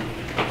 in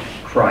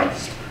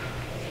Christ.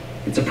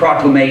 It's a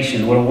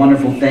proclamation. What a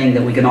wonderful thing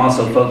that we can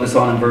also focus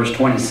on in verse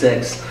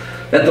 26.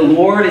 That the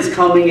Lord is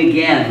coming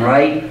again,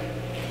 right?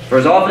 For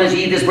as often as you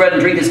eat this bread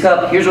and drink this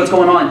cup, here's what's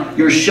going on.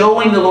 You're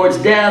showing the Lord's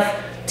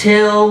death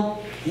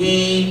till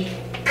He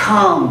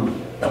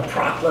come. The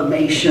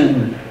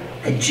proclamation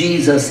that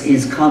Jesus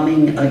is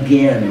coming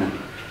again.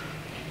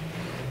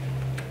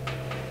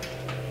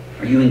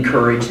 Are you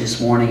encouraged this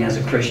morning as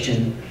a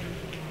Christian?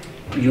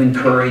 Are you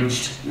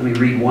encouraged? Let me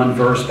read one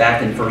verse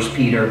back in 1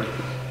 Peter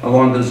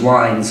along those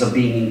lines of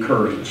being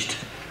encouraged.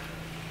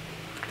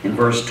 In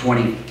verse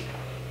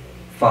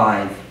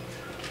 25.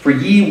 For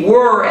ye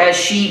were as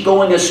sheep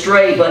going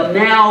astray, but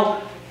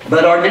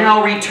are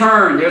now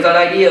returned. There's that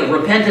idea of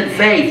repentant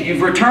faith.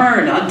 You've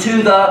returned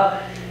unto the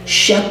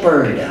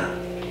shepherd.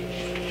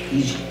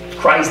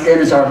 Christ then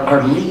is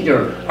our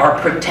leader, our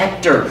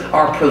protector,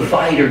 our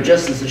provider,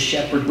 just as a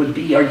shepherd would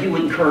be. Are you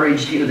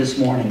encouraged here this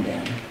morning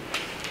then?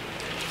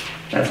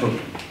 That's what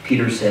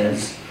Peter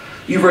says.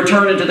 You've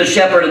returned unto the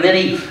shepherd, and then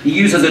he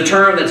uses a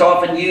term that's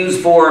often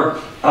used for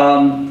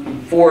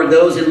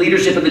those in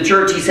leadership in the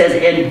church. He says,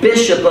 and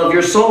bishop of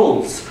your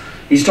souls.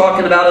 He's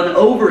talking about an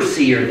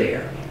overseer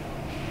there.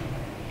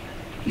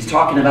 He's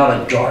talking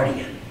about a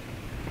guardian.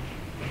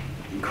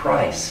 In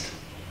Christ,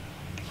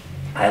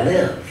 I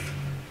live.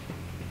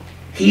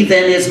 He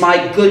then is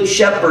my good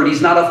shepherd.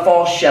 He's not a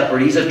false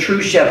shepherd. He's a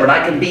true shepherd.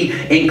 I can be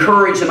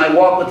encouraged in my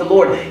walk with the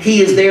Lord.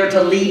 He is there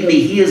to lead me.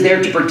 He is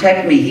there to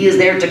protect me. He is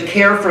there to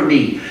care for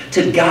me,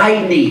 to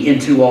guide me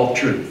into all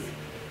truth.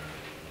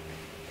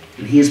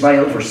 And He is my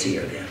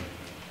overseer then.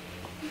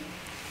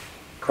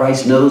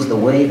 Christ knows the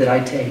way that I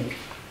take.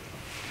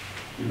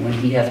 And when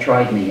he hath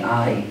tried me,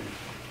 I,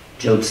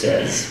 Job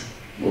says,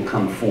 will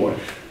come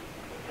forth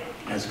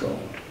as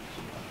gold.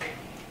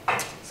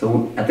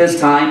 So at this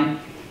time,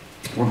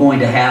 we're going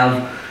to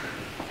have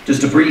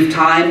just a brief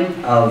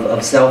time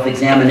of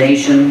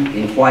self-examination,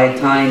 in quiet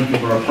time.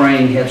 People are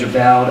praying, heads are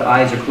bowed,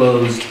 eyes are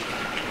closed.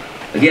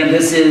 Again,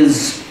 this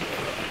is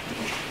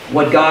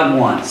what God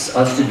wants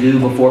us to do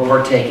before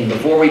partaking.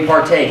 Before we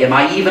partake, am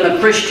I even a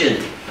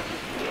Christian?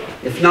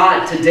 If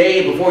not,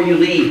 today, before you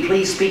leave,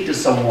 please speak to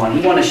someone.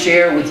 We want to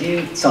share with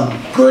you some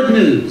good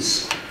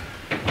news.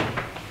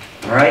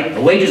 All right?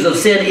 The wages of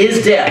sin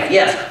is death,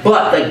 yes,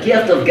 but the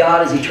gift of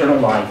God is eternal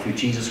life through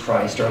Jesus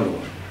Christ our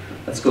Lord.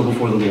 Let's go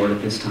before the Lord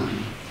at this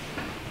time.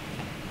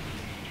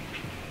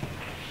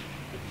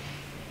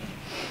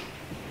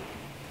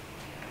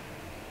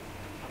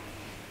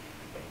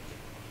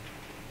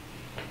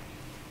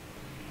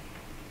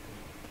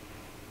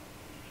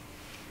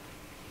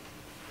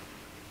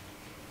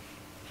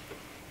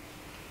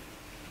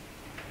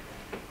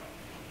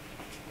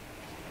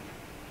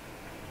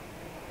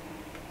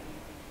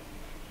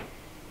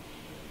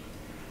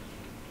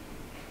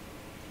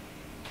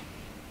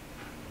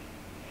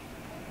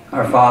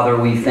 Our Father,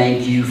 we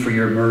thank you for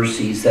your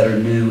mercies that are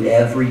new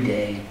every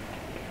day.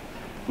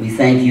 We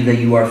thank you that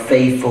you are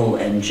faithful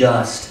and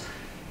just,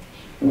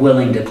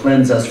 willing to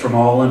cleanse us from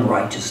all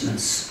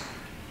unrighteousness.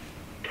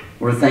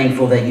 We're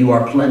thankful that you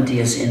are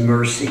plenteous in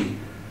mercy.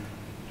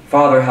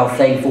 Father, how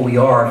thankful we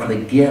are for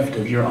the gift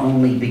of your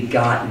only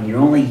begotten, your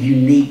only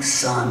unique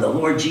Son, the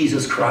Lord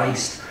Jesus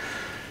Christ,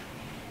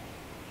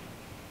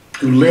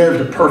 who lived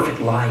a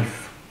perfect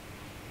life,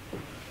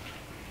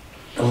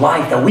 a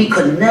life that we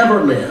could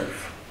never live,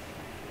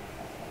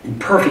 in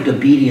perfect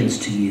obedience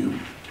to you.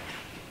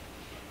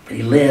 But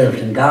he lived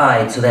and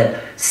died so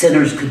that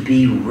sinners could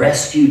be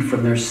rescued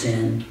from their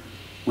sin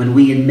when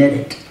we admit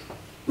it.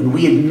 When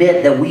we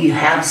admit that we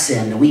have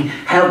sinned, that we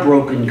have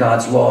broken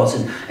God's laws,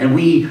 and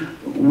we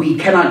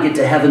cannot get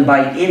to heaven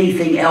by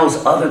anything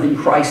else other than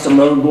Christ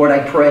alone. Lord,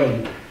 I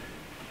pray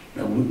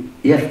that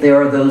if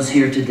there are those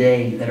here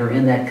today that are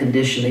in that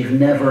condition, they've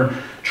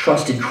never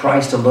trusted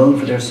Christ alone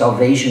for their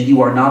salvation,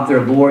 you are not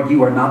their Lord,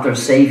 you are not their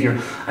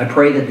Savior, I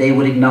pray that they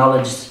would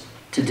acknowledge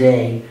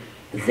today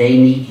that they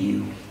need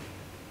you,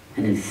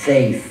 and in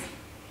faith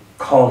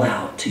call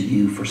out to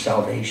you for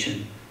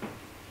salvation.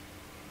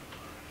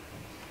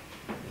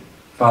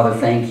 Father,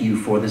 thank you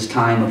for this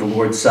time of the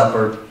Lord's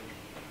Supper,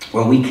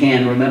 where we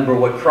can remember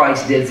what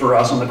Christ did for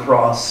us on the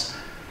cross.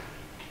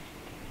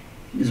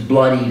 He was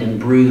bloodied and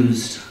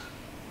bruised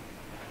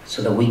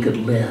so that we could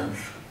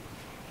live.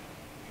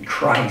 In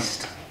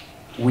Christ,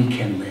 we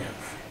can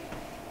live.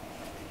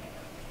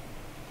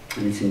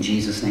 And it's in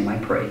Jesus' name I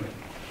pray.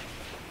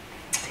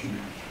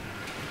 Amen.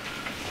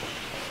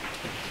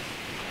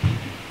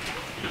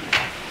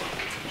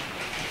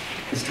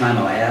 This time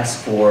I'll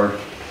ask for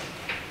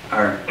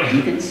our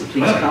deacons to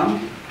please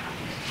come.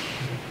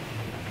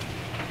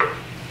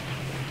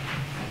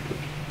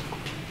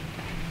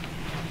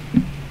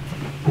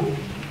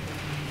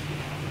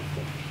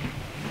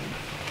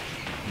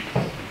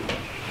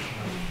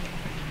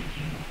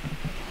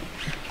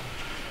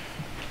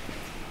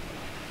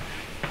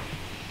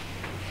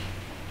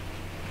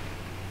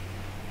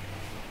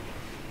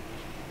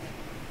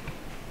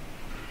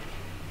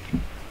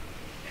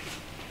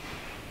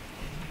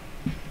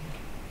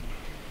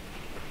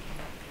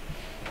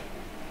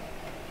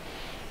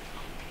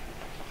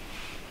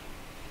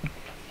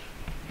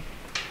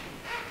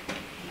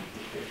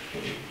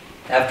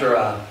 After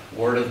a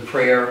word of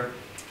prayer,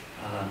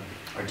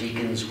 our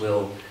deacons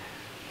will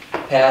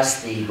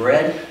pass the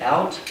bread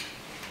out,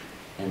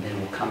 and then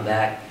we'll come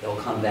back. They'll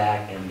come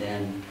back, and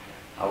then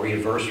I'll read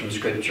a verse from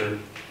Scripture,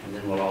 and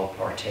then we'll all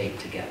partake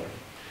together.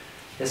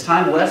 This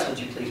time, Wes, would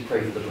you please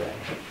pray for the bread?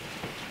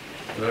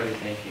 Lord, we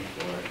thank you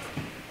for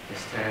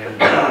this time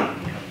that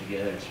we come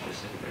together and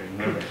specifically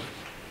remember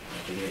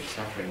the great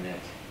suffering that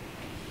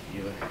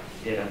you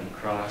did on the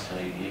cross, how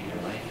you gave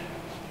your life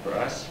for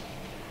us,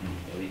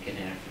 that we can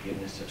have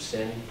forgiveness of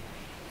sin,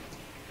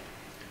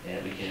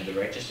 that we can have the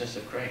righteousness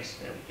of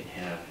Christ, that we can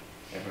have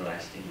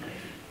everlasting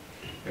life.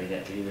 Pray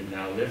that we would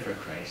now live for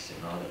Christ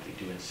in all that we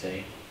do and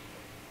say.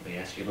 We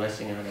ask your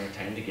blessing on our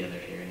time together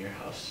here in your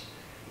house.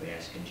 We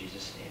ask in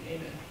Jesus' name,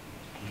 amen.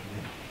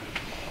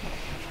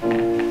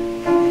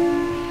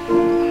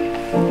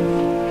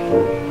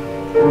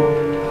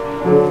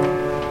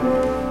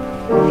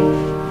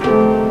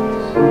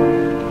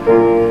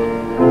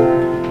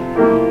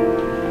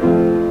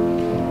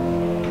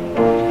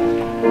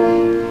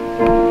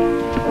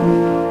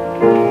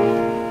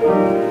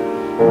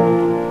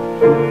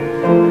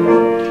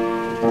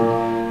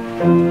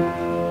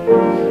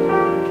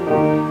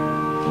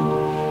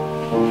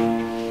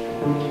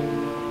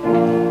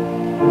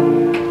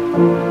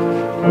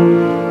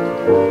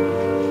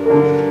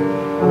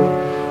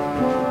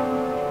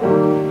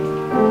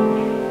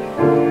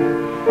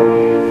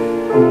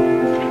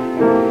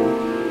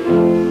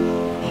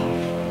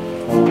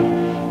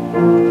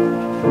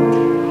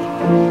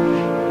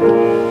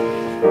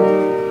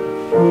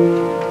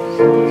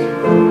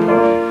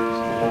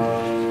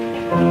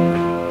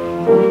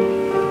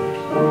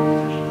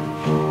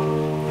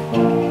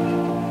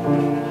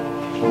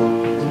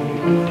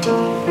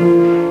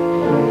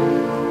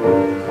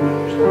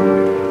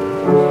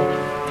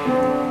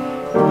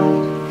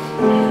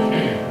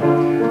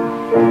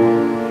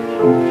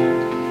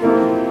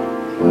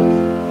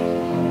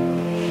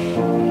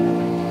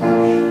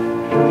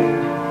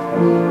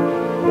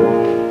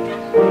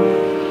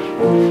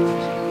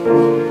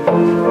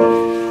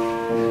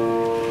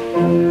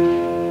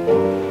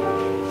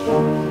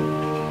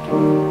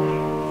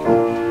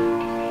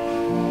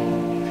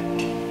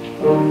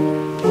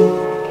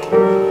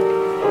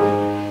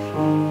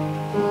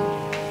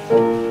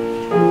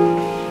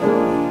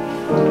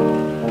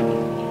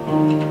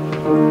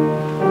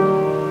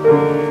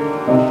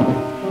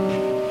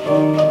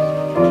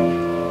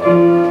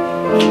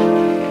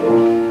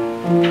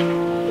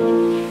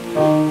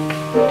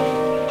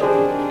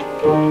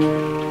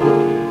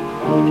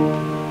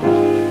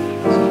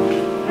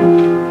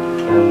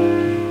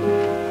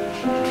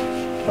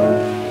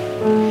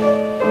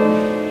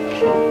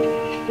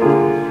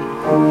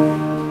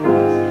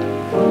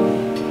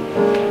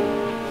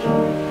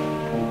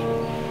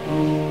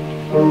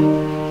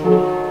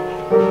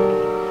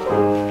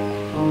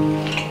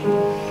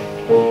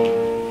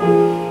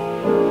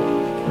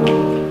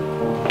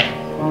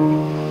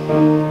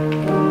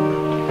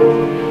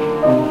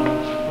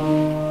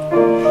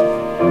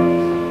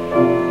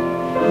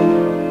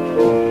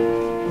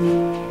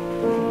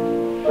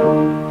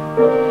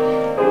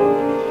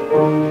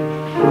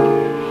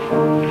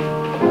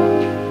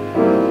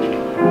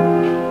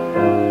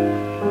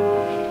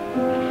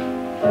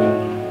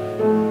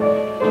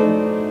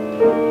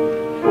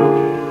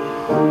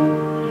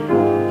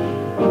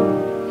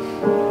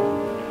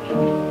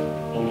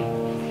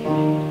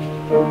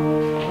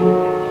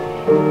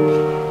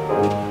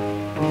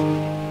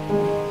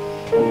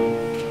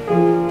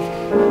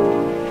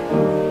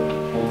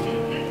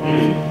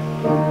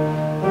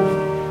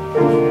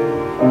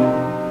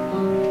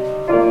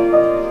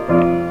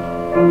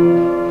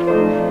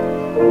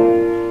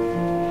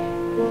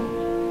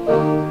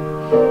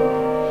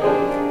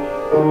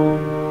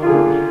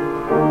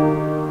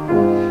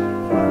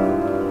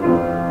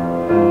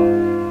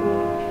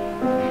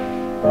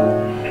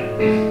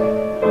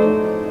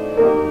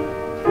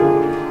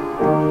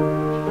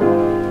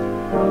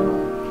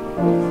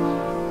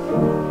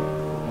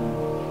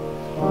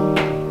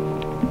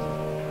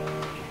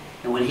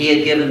 He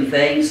had given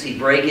thanks, he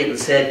brake it and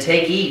said,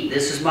 "Take, eat,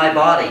 this is my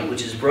body,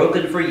 which is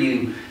broken for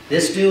you.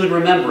 This do in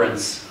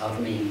remembrance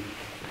of me."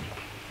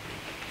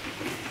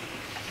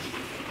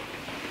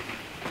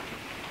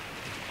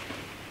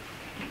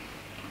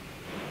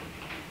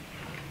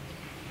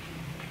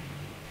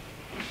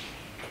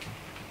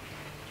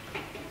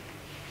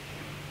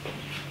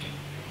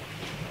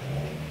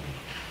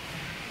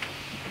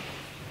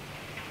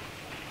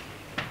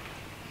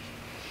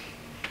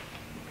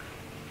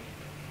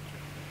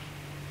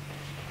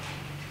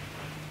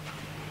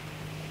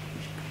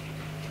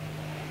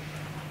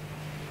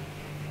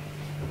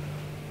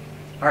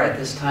 All right,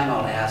 this time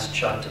I'll ask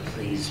Chuck to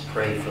please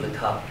pray for the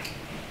cup.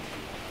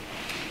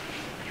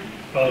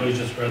 Father, we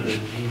just read that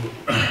you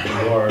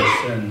bore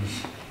our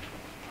sins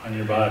on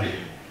your body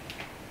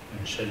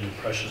and shed your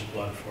precious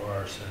blood for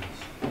our sins.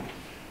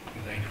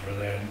 We thank you for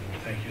that, and we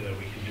thank you that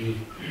we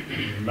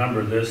can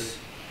remember this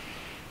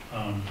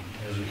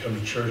as we come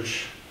to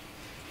church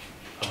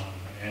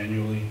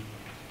annually,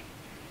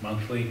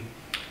 monthly,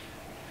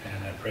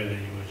 and I pray that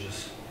you would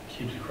just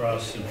keep the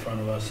cross in front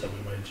of us, that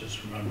we might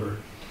just remember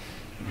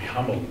and be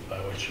humbled by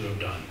what you have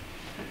done.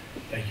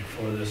 Thank you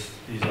for these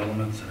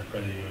elements, and I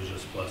pray that you would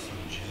just bless them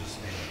in Jesus'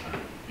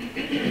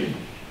 name.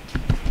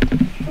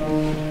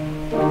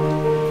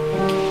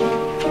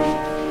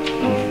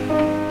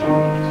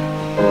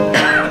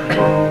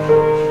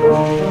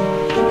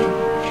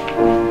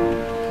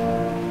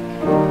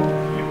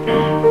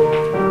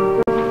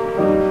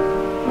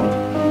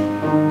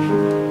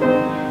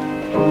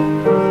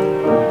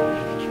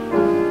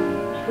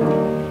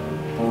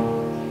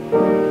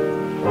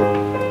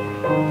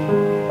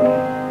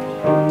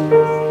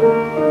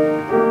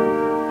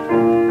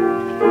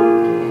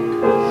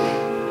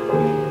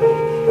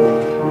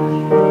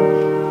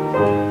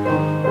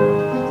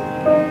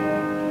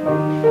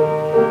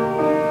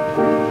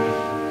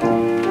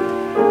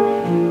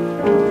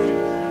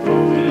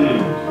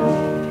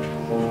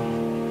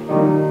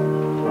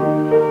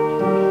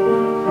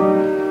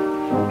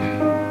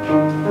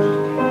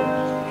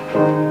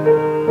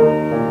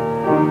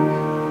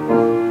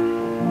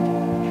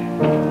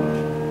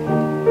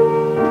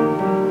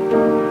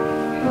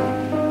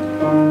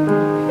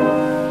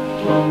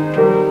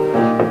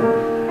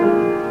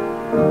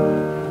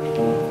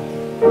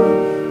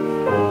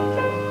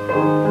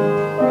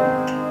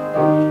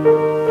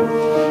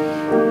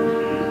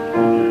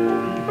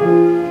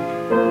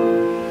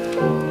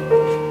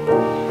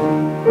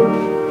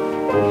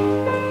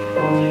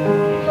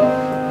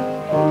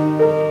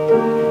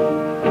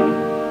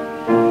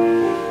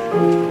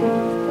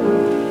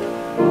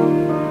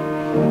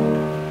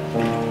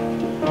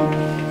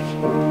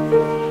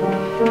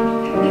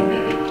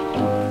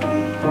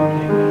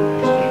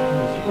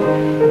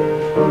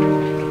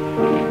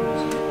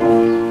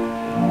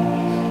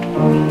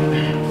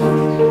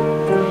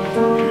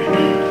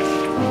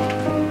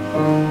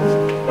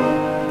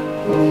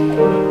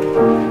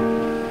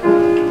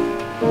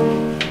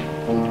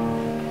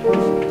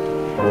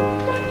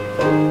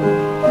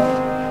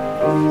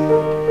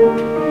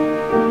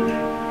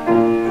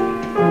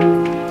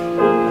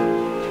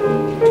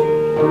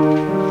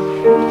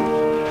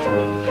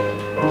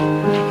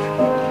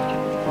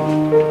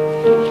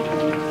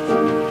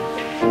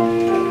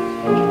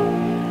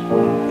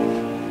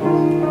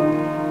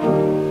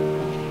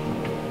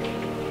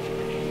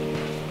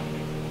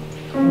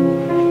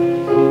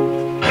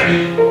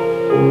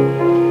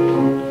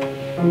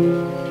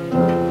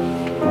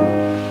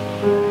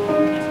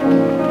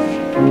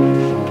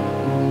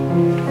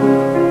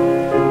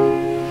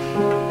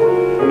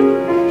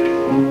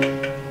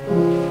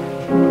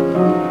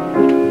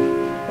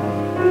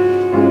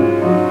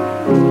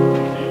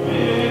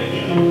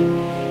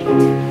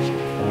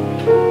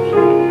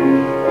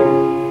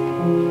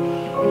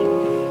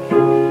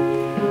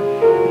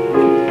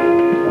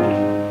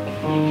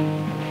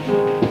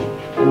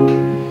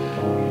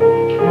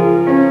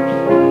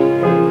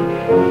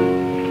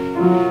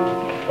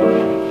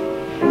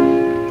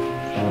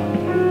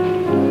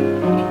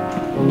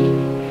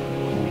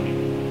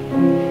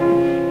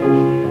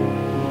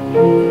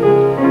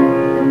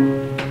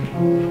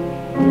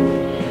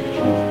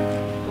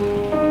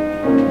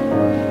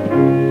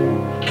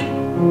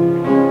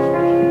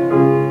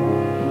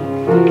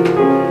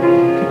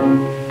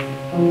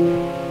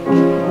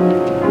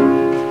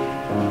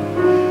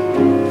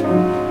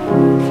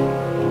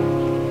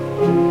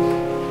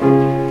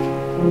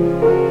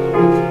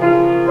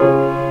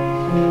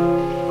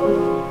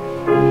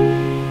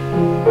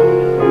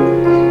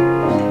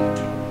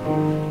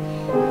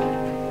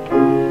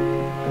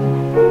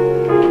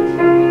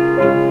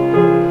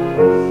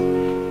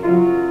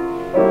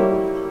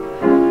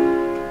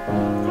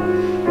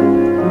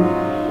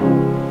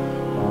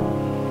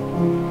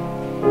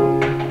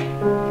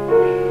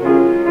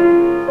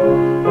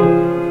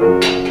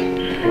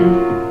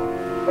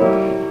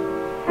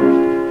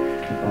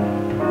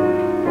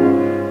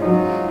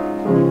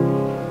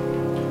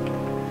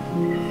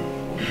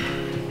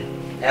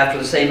 after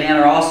the same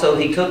manner also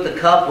he took the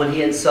cup when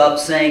he had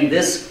supped, saying,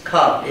 This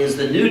cup is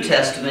the New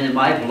Testament in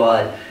my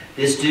blood.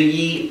 This do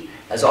ye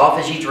as oft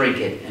as ye drink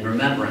it in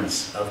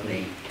remembrance of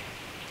me.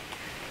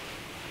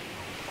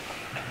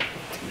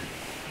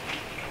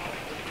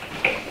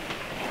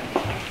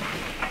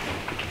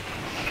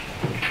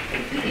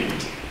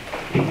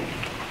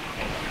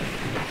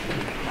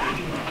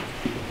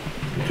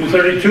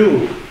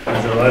 "232"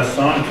 is our last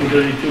song.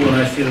 232, When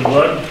I See the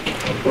Blood,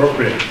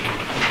 appropriate.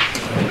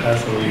 I'll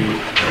pass over you.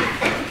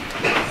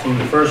 Sing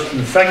the first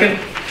and the second.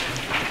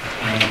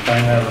 And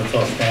find out let's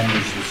all stand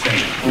as you sing.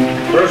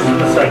 First and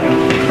the second.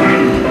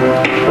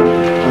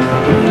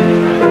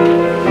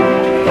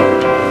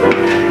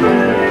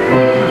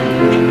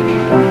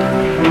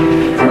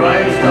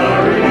 Christ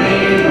our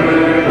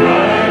Redeemer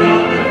died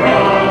on the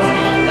cross,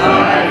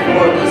 died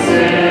for the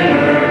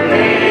sinner,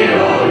 paid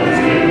all his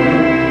due,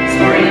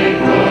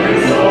 sprinkled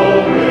his soul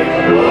with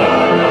the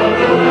blood of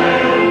the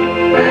Lamb,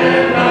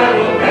 and I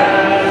will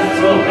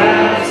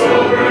pass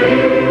over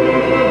you.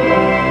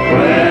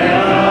 When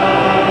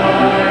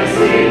I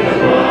see the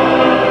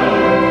blood,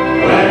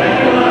 when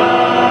I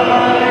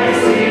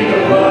see the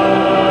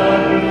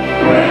blood,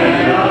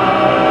 when I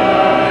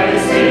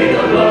see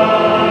the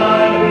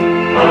blood,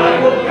 I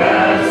will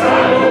pass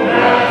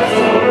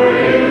over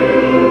you.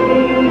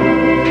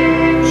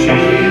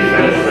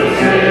 Jesus the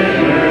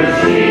sinner,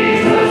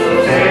 Jesus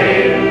will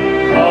save,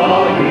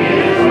 all he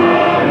has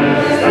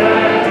promised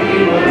that he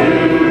will do.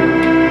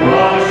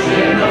 Wash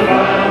in the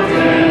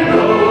fountain,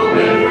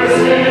 open for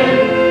sin,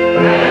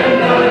 and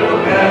I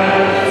will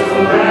pass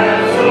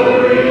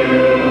over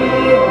you.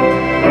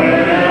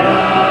 When I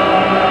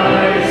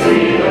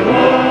see the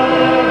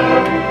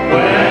blood,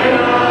 when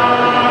I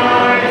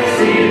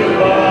see the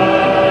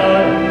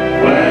blood,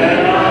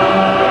 when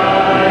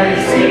I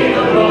see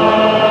the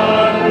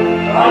blood,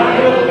 I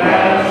will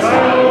pass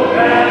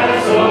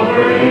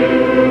over you.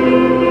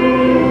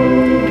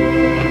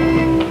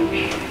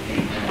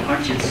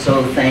 Aren't you so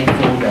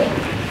thankful that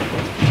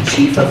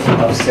Chief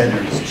of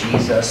sinners,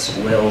 Jesus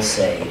will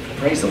save?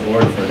 Praise the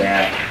Lord for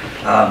that.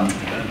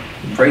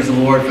 Praise the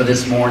Lord for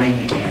this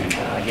morning. And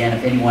again,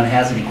 if anyone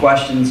has any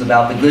questions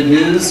about the good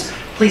news,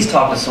 please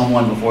talk to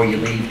someone before you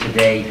leave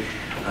today.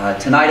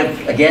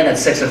 Tonight, again, at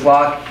 6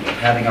 o'clock, we're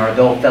having our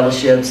adult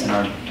fellowships and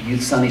our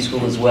youth Sunday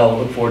school as well.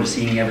 We look forward to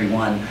seeing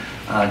everyone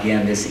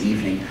again this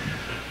evening.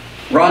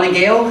 Ron and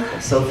Gail,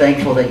 so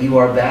thankful that you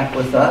are back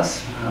with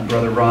us.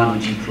 Brother Ron,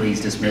 would you please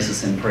dismiss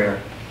us in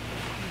prayer?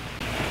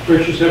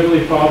 Gracious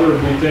Heavenly Father,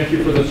 we thank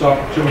you for this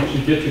opportunity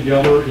to get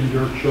together in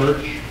your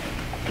church.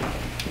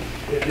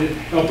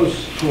 Help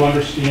us to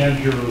understand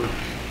your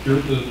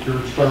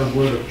inspired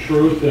word of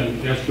truth,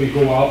 and as we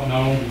go out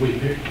now, we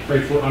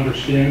pray for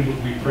understanding,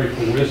 we pray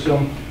for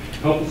wisdom.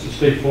 Help us to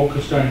stay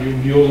focused on you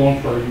and you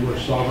alone, for you are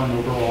sovereign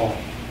over all.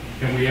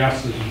 And we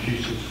ask this in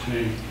Jesus'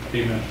 name.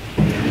 Amen.